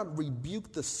does not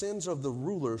rebuke the sins of the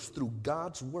rulers through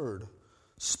God's word,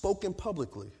 spoken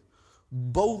publicly,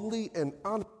 boldly and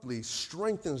honestly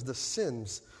strengthens the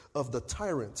sins of the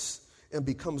tyrants and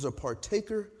becomes a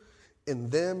partaker in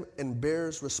them and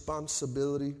bears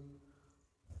responsibility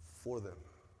for them.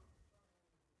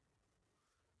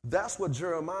 That's what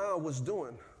Jeremiah was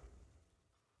doing.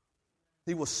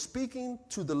 He was speaking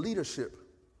to the leadership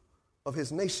of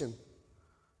his nation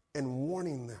and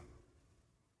warning them.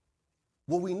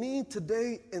 What we need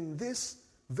today in this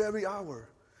very hour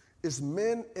is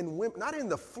men and women, not in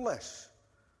the flesh.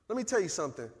 Let me tell you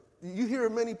something. You hear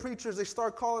many preachers, they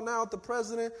start calling out the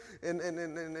president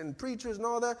and preachers and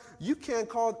all that. You can't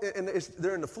call, and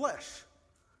they're in the flesh.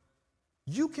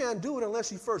 You can't do it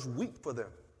unless you first weep for them.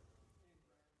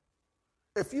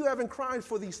 If you haven't cried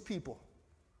for these people,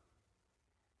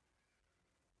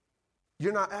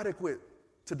 you're not adequate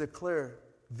to declare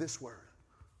this word.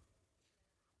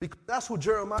 Because that's who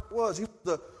Jeremiah was. He was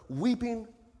the weeping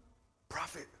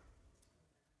prophet.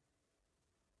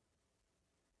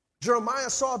 Jeremiah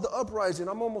saw the uprising.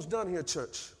 I'm almost done here,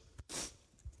 church.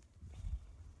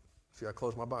 See, I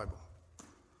closed my Bible.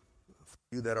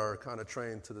 You that are kind of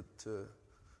trained to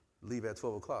leave at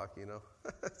 12 o'clock, you know.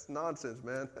 It's nonsense,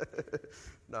 man.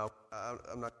 No, I'm not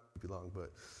going to keep you long,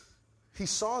 but he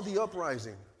saw the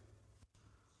uprising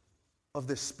of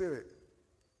this spirit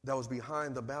that was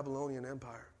behind the Babylonian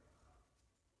Empire.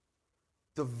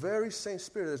 The very same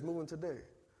spirit that's moving today.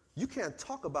 You can't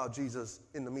talk about Jesus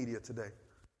in the media today.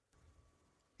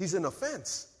 He's an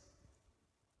offense.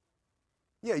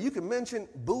 Yeah, you can mention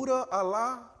Buddha,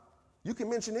 Allah, you can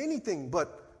mention anything,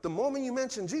 but the moment you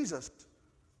mention Jesus,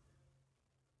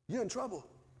 you're in trouble.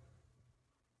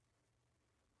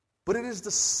 But it is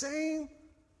the same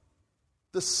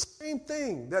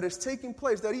thing that is taking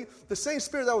place, the same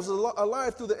spirit that was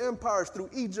alive through the empires, through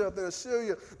Egypt and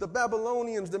Assyria, the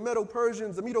Babylonians, the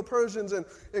Medo-Persians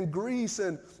and Greece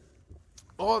and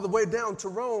all the way down to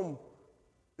Rome.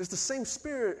 It's the same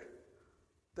spirit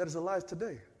that is alive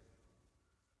today.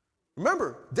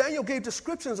 Remember, Daniel gave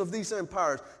descriptions of these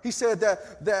empires. He said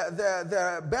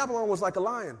that Babylon was like a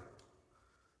lion,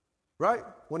 right?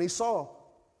 When he saw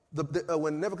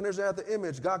when Nebuchadnezzar had the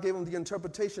image, God gave him the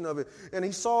interpretation of it. And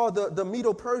he saw the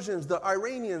Medo-Persians, the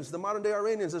Iranians, the modern-day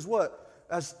Iranians as what?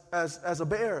 As a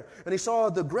bear. And he saw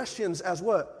the Grecians as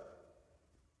what?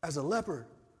 As a leopard.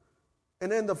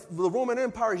 And then the Roman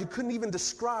Empire, he couldn't even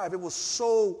describe. It was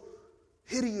so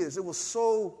hideous. It was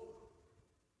so...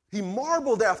 He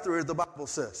marveled after it, the Bible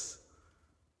says.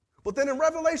 But then in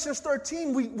Revelation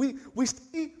 13, we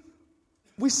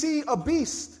see a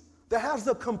beast that has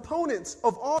the components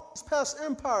of all these past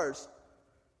empires.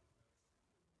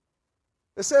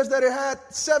 It says that it had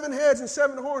 7 heads and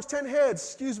 7 horns, 10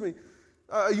 heads,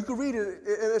 you can read it,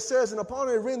 and it says, and upon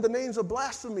it written the names of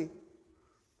blasphemy.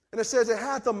 And it says it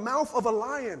had the mouth of a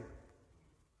lion,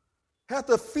 had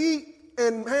the feet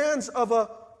and hands of a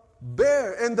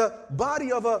bear, and the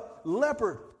body of a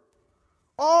leopard.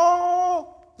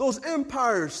 All those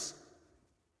empires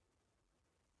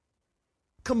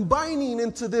combining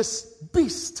into this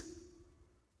beast.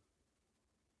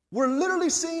 We're literally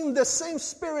seeing the same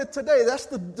spirit today. That's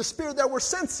the spirit that we're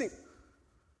sensing.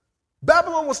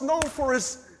 Babylon was known for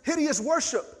its hideous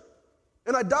worship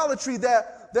and idolatry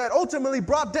that ultimately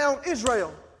brought down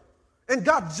Israel and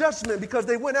got judgment because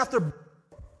they went after,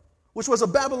 which was a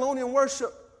Babylonian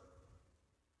worship.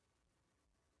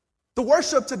 The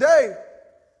worship today,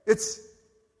 it's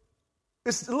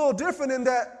a little different in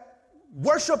that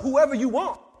worship whoever you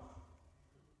want.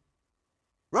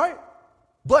 Right?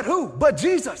 But who? But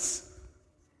Jesus.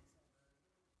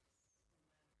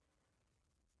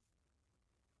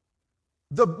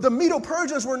 The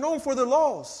Medo-Persians were known for their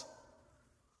laws.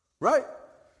 Right?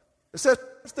 It says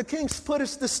the king put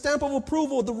the stamp of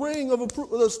approval, the ring of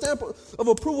the stamp of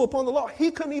approval upon the law.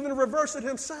 He couldn't even reverse it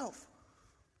himself.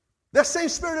 That same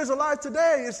spirit is alive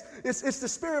today. It's the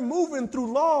spirit moving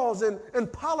through laws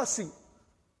and policy.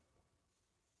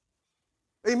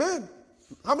 Amen.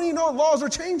 How many know laws are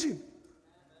changing?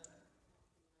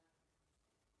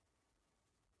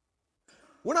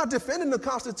 We're not defending the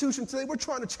Constitution today. We're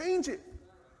trying to change it.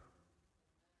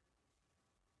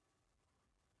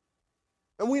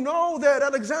 And we know that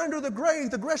Alexander the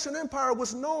Great, the Grecian Empire,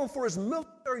 was known for its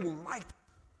military might.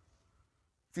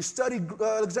 If you study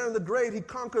Alexander the Great, he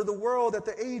conquered the world at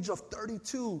the age of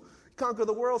 32. He conquered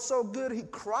the world so good, he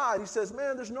cried. He says,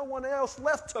 man, there's no one else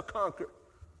left to conquer.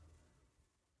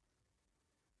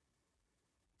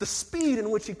 The speed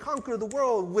in which he conquered the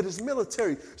world with his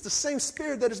military. It's the same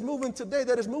spirit that is moving today,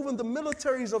 that is moving the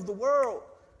militaries of the world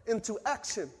into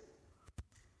action.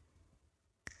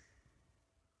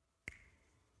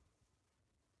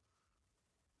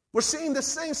 We're seeing the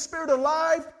same spirit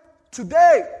alive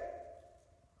today.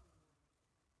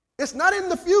 It's not in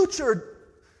the future,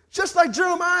 just like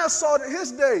Jeremiah saw it in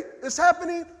his day. It's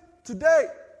happening today.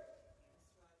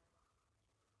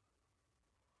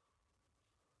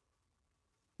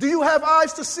 Do you have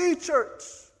eyes to see, church?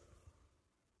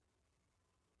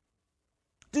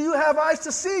 Do you have eyes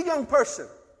to see, young person?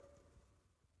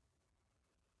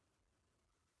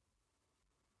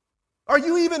 Are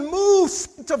you even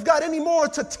moved to have got any more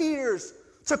to tears,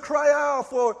 to cry out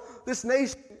for this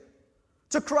nation,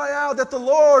 to cry out that the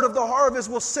Lord of the harvest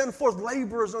will send forth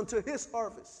laborers unto his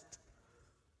harvest?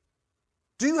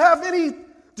 Do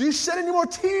you shed any more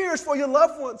tears for your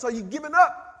loved ones? Are you giving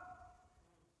up?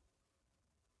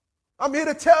 I'm here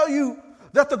to tell you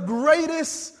that the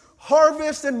greatest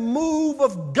harvest and move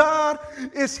of God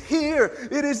is here.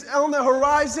 It is on the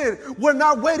horizon. We're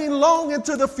not waiting long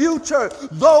into the future.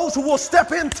 Those who will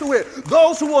step into it,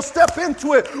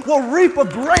 will reap a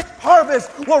great harvest,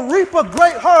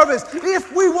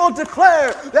 if we will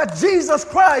declare that Jesus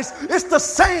Christ is the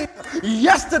same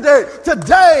yesterday,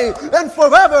 today, and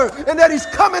forever, and that he's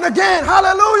coming again.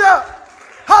 Hallelujah!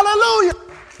 Hallelujah!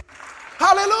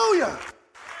 Hallelujah!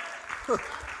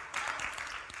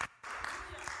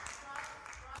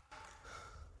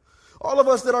 All of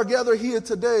us that are gathered here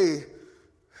today,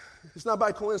 it's not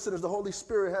by coincidence. The Holy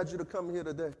Spirit had you to come here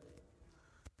today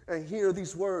and hear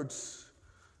these words.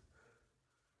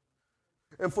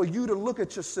 And for you to look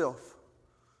at yourself.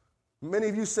 Many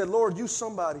of you said, Lord, use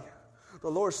somebody. The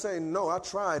Lord's saying, no, I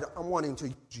tried. I'm wanting to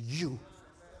use you.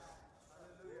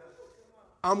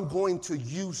 I'm going to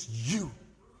use you.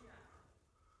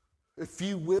 If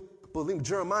you will believe.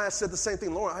 Jeremiah said the same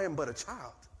thing. Lord, I am but a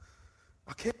child.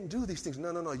 I can't do these things.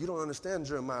 No, you don't understand,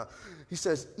 Jeremiah. He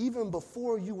says, even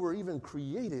before you were even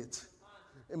created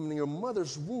in your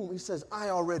mother's womb, he says, I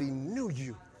already knew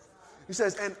you. He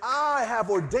says, and I have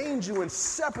ordained you and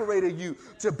separated you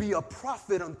to be a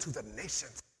prophet unto the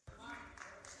nations.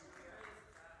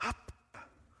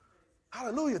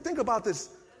 Hallelujah. Think about this.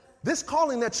 This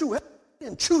calling that you have, you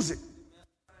didn't choose it.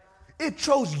 It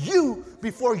chose you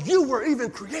before you were even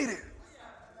created.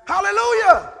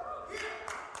 Hallelujah.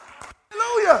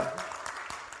 Hallelujah.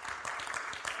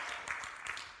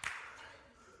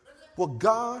 Well,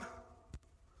 God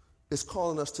is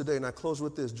calling us today, and I close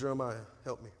with this. Jeremiah,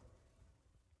 help me.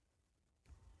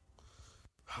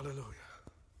 Hallelujah.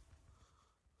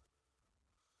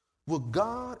 What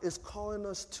God is calling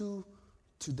us to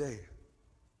today,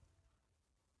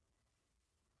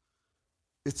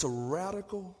 it's a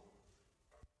radical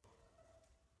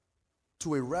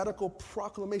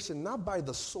proclamation, not by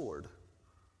the sword,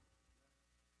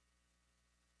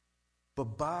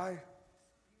 but by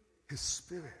his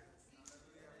Spirit.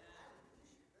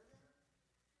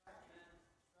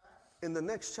 In the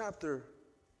next chapter,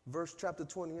 chapter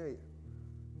 28,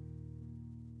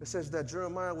 it says that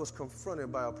Jeremiah was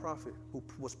confronted by a prophet who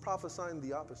was prophesying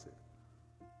the opposite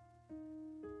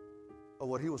of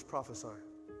what he was prophesying.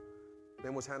 His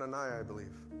name was Hananiah, I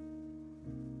believe.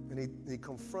 And he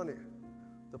confronted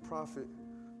the prophet.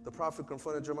 The prophet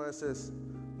confronted Jeremiah and says,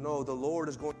 no, the Lord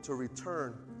is going to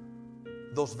return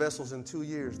those vessels in 2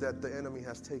 years that the enemy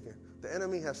has taken. The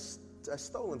enemy has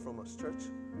stolen from us, church.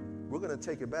 We're going to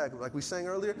take it back. Like we sang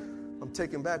earlier, I'm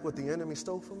taking back what the enemy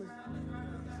stole from me.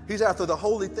 He's after the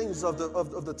holy things of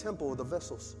the temple, of the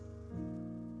vessels.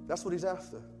 That's what he's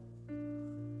after.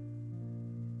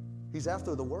 He's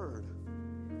after the word.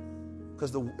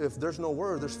 Because if there's no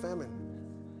word, there's famine.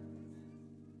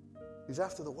 He's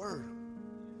after the word.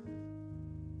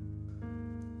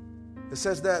 It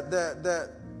says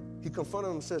that he confronted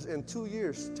him and says, in 2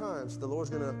 years' times, the Lord's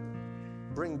going to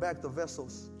bring back the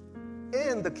vessels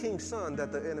and the king's son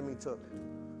that the enemy took.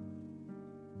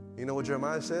 You know what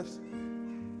Jeremiah says?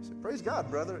 He said, praise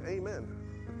God, brother. Amen.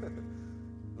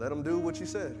 Let him do what you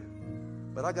said.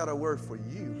 But I got a word for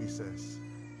you, he says.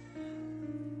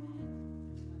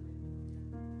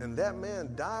 And that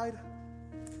man died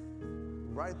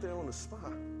right there on the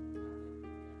spot.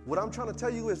 What I'm trying to tell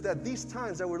you is that these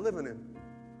times that we're living in,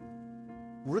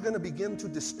 we're going to begin to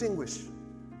distinguish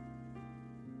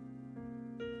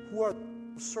who are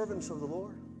servants of the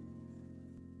Lord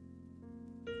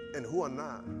and who are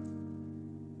not.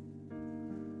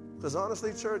 Because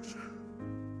honestly, church,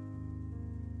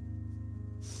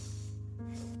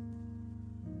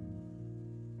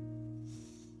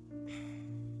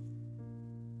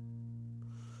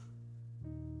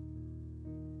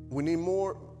 we need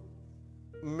more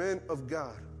men of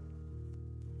God.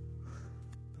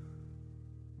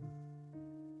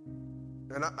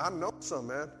 And I know some,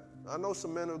 man. I know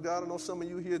some men of God. I know some of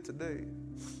you here today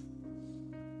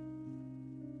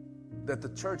that the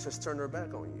church has turned their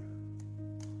back on you.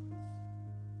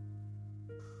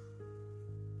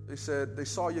 They said they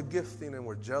saw your gifting and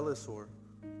were jealous or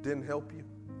didn't help you.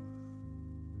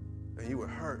 And you were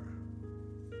hurt.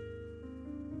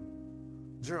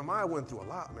 Jeremiah went through a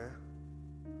lot, man.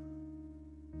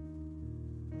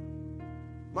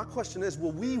 My question is,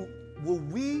 will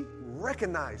we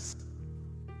recognize?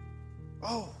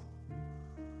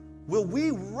 Will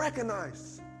we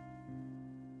recognize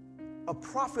a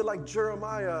prophet like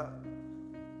Jeremiah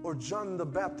or John the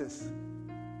Baptist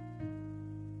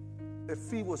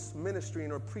if he was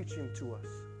ministering or preaching to us?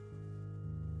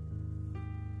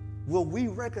 Will we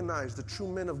recognize the true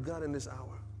men of God in this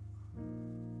hour?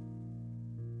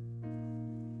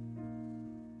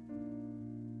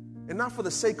 And not for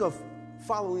the sake of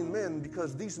following men,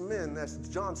 because these men, as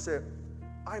John said,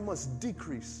 I must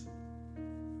decrease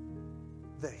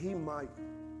that he might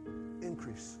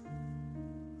increase.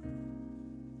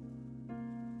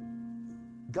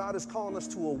 God is calling us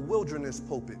to a wilderness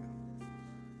pulpit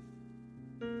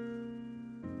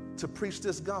to preach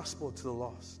this gospel to the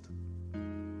lost.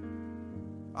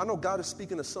 I know God is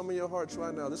speaking to some of your hearts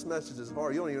right now. This message is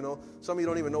hard. You don't even know. Some of you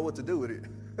don't even know what to do with it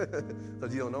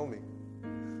because you don't know me.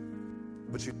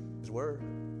 But you know His word.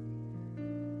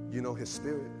 You know His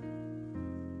Spirit.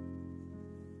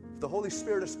 If the Holy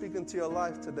Spirit is speaking to your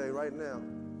life today, right now,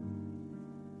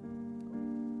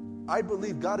 I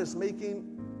believe God is making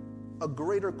a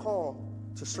greater call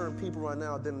to certain people right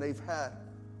now than they've had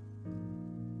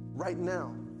right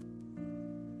now.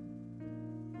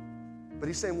 But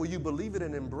He's saying, will you believe it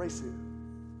and embrace it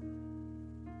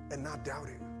and not doubt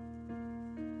it?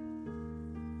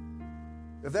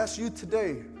 If that's you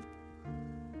today,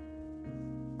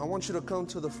 I want you to come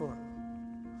to the front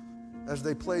as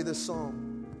they play this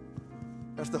song,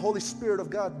 as the Holy Spirit of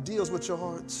God deals with your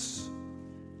hearts.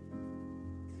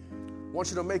 I want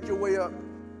you to make your way up.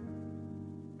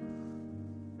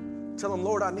 Tell Him,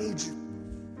 Lord, I need you.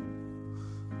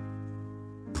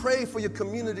 Pray for your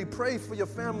community. Pray for your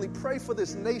family. Pray for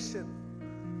this nation.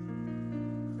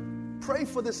 Pray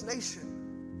for this nation.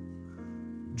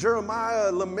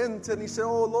 Jeremiah lamented and he said,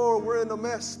 oh, Lord, we're in a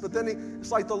mess. But then it's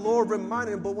like the Lord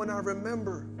reminded him, but when I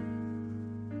remember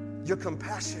your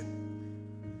compassion,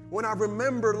 when I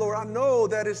remember, Lord, I know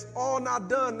that it's all not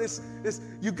done.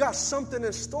 You got something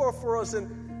in store for us.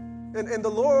 And the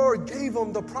Lord gave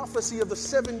them the prophecy of the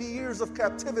 70 years of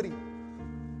captivity.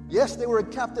 Yes, they were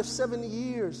captive 70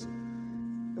 years.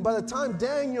 And by the time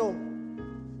Daniel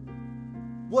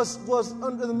was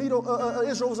under the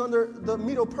Israel was under the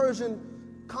Medo-Persian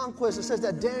conquest, it says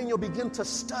that Daniel began to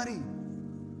study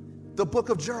the book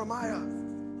of Jeremiah.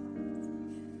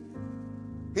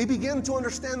 He began to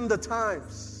understand the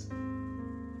times.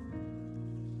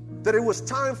 That it was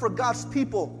time for God's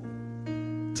people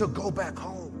to go back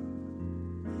home.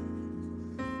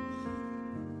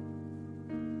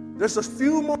 There's a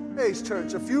few more days,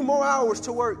 church, a few more hours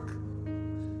to work.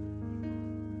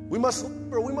 We must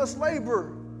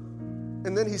labor,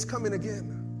 and then He's coming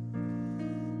again.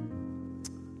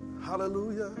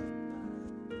 Hallelujah.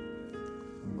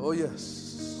 Oh,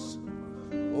 yes.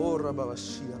 Oh,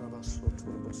 Rabashia,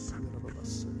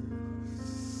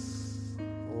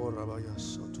 oh,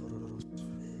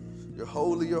 you're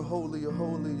holy, you're holy, you're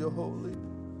holy, you're holy.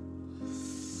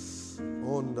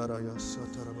 Oh, yes.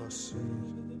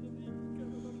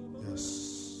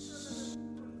 Yes.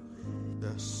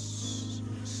 Yes.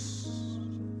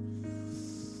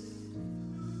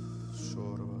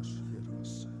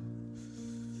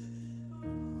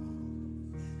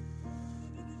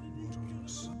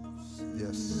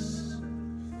 Yes.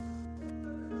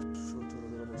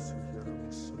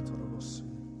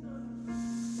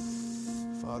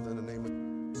 Father, in the name of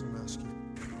Jesus, I'm asking.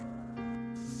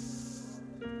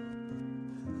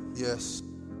 Yes.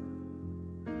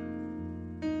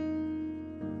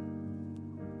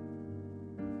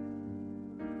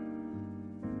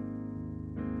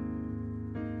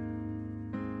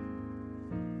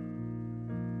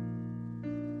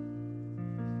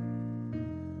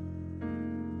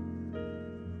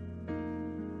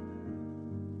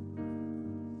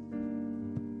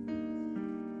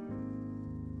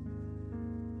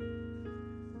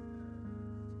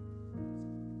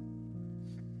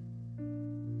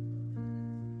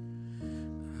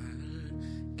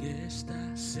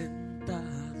 Está sentado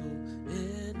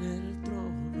en el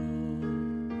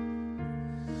trono,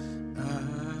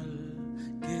 al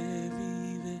que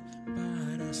vive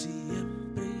para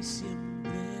siempre y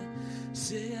siempre,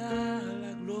 sea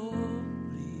la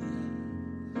gloria,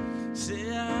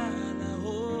 sea la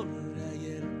honra y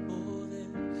el poder,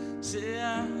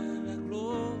 sea la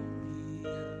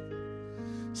gloria,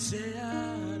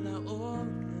 sea la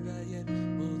honra y el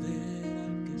poder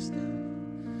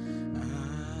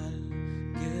al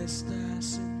que está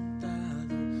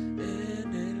sentado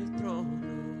en el trono,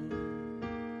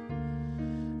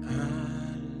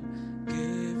 al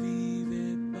que vive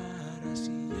para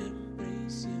siempre y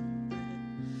siempre,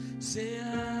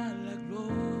 sea la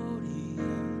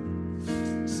gloria,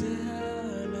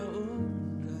 sea la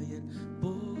honra y el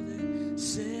poder,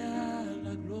 sea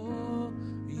la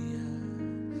gloria,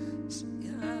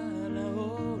 sea la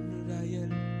honra y el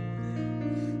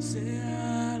poder,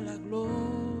 sea la gloria.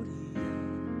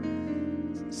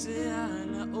 Sea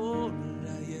la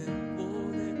honra y el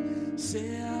poder,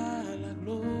 sea la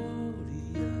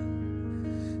gloria,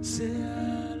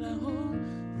 sea la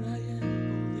honra y el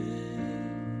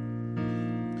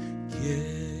poder.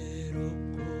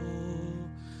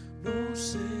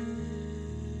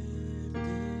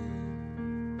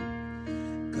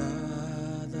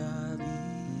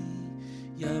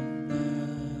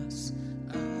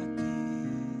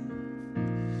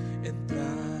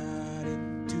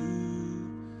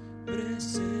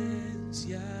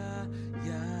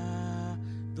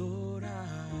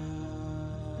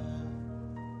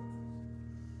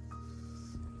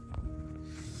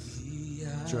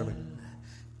 Jeremy.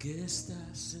 que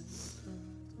estás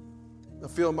en I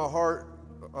feel in my heart,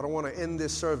 I don't want to end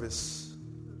this service.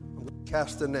 I'm going to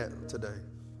cast the net today,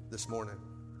 this morning.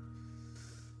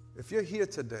 If you're here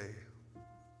today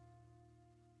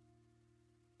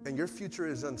and your future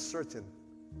is uncertain,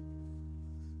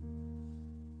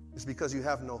 it's because you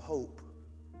have no hope.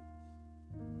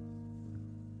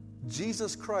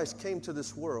 Jesus Christ came to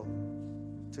this world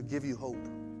to give you hope,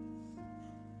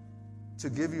 to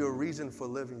give you a reason for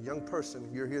living. Young person,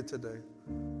 you're here today,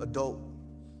 adult,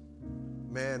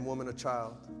 man, woman, or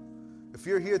child. If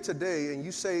you're here today and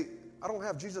you say, I don't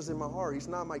have Jesus in my heart, he's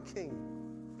not my king,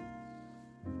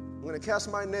 I'm going to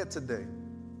cast my net today.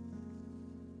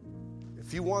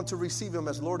 If you want to receive him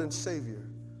as Lord and Savior,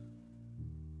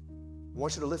 I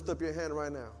want you to lift up your hand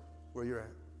right now where you're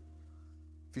at.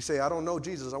 If you say, I don't know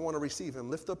Jesus, I want to receive him,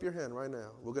 lift up your hand right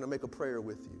now. We're going to make a prayer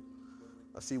with you.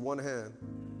 I see one hand.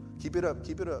 Keep it up,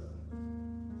 keep it up.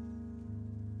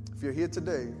 If you're here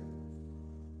today,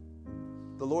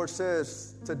 the Lord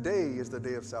says, today is the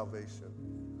day of salvation.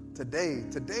 Today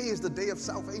is the day of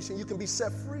salvation. You can be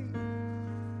set free.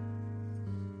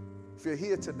 If you're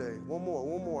here today, one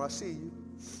more, I see you.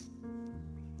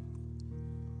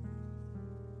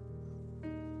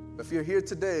 If you're here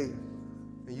today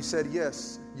and you said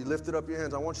yes, you lifted up your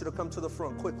hands, I want you to come to the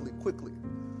front quickly.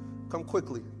 Come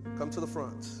quickly. Come to the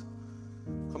front.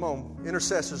 Come on,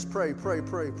 intercessors, pray. Pray,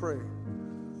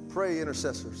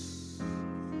 intercessors.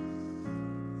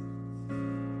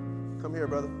 Come here,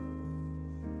 brother.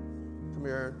 Come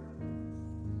here, Aaron.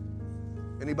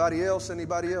 Anybody else?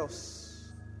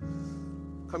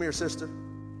 Come here, sister.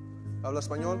 ¿Habla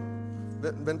español?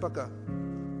 Ven para acá.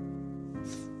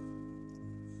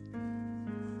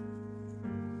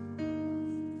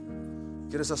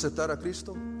 ¿Quieres aceptar a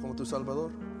Cristo como tu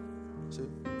Salvador? Sí.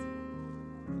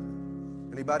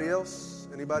 Anybody else?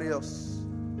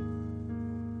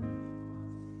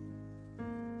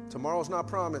 Tomorrow's not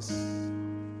promised.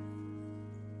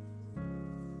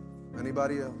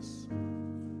 Anybody else?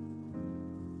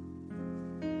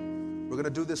 We're going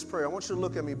to do this prayer. I want you to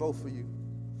look at me, both of you.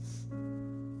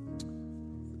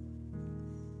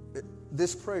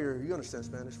 This prayer, you understand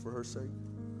Spanish for her sake?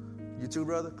 You too,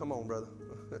 brother? Come on, brother.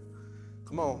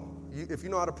 Come on. If you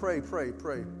know how to pray.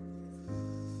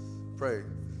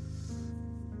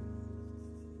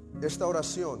 Esta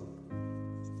oración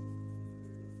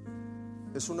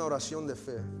es una oración de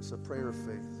fe. It's a prayer of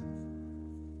faith.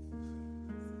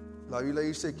 La Biblia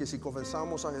dice que si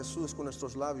confesamos a Jesús con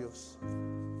nuestros labios,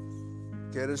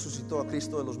 que Él resucitó a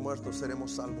Cristo de los muertos, seremos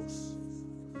salvos.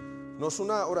 No es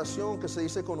una oración que se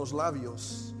dice con los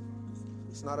labios.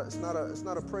 It's not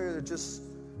a prayer that just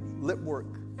lip work.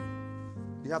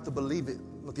 You have to believe it.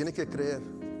 Lo tienes que creer.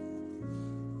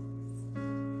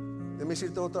 Déjame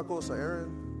decirte otra cosa,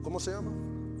 Aaron. ¿Cómo se llama?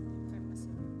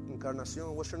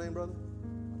 Encarnación. What's your name, brother?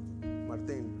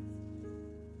 Martin.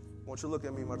 I want you to look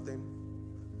at me, Martin.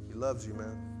 He loves you,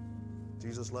 man.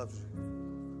 Jesus loves you.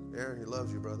 Aaron, he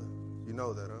loves you, brother. You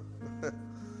know that, huh?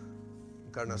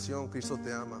 Encarnación, Cristo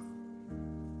te ama.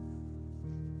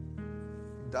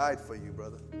 Died for you,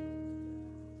 brother.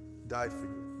 Died for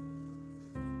you.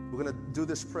 We're going to do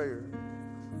this prayer.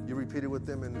 You repeat it with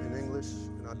them in English,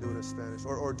 and I'll do it in Spanish.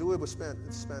 Or do it with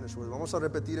Spanish words. Vamos a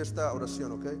repetir esta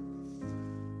oración, okay?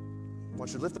 I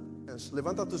want you to lift up your hands.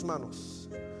 Levanta tus manos.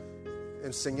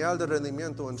 En señal de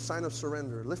rendimiento, in sign of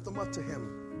surrender. Lift them up to Him.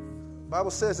 The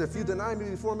Bible says, if you deny me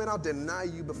before men, I'll deny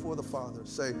you before the Father.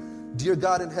 Say, dear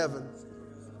God in heaven.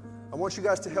 I want you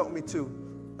guys to help me too.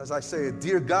 As I say it,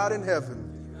 dear God in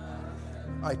heaven,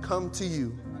 I come to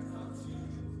you.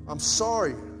 I'm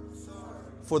sorry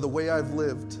for the way I've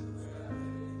lived,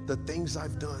 the things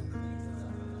I've done.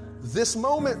 This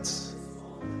moment,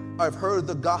 I've heard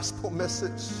the gospel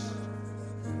message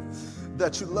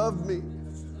that you love me,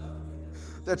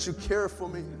 that you care for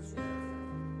me.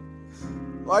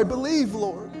 I believe,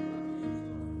 Lord,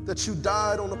 that you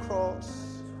died on the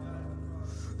cross,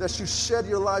 that you shed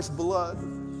your life's blood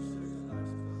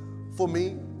for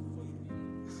me,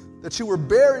 that you were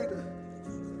buried,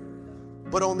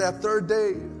 but on that third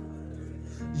day,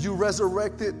 you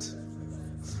resurrected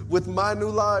with my new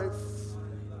life.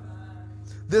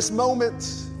 This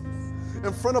moment,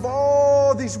 in front of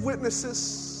all these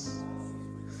witnesses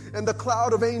and the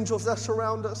cloud of angels that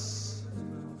surround us,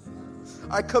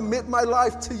 I commit my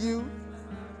life to you.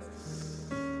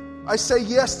 I say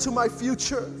yes to my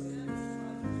future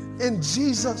in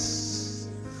Jesus.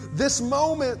 This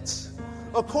moment,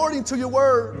 according to your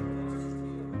word,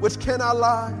 which cannot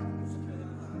lie,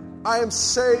 I am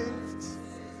saved.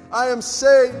 I am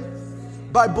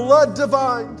saved by blood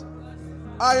divine.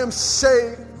 I am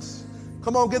saved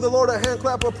Come on, give the Lord a hand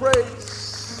clap of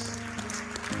praise.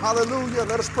 Hallelujah.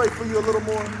 Let us pray for you a little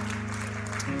more.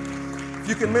 If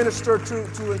you can minister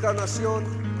to Encarnacion.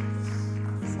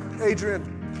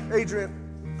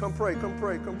 Adrian, come pray.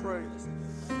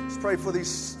 Let's pray for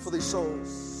these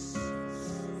souls.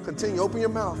 Continue, open your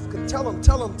mouth. Tell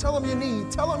them you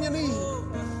need.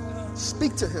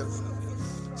 Speak to him.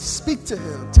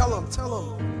 Tell him.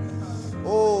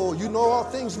 Oh, you know all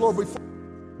things, Lord, before.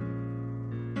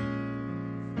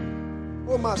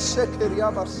 Oh, my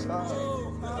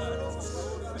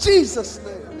Jesus'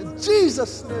 name. In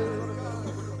Jesus' name.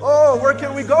 Oh, where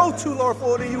can we go to, Lord,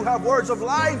 for only you have words of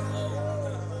life.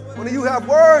 Only you have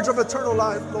words of eternal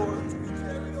life, Lord.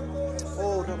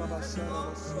 Oh,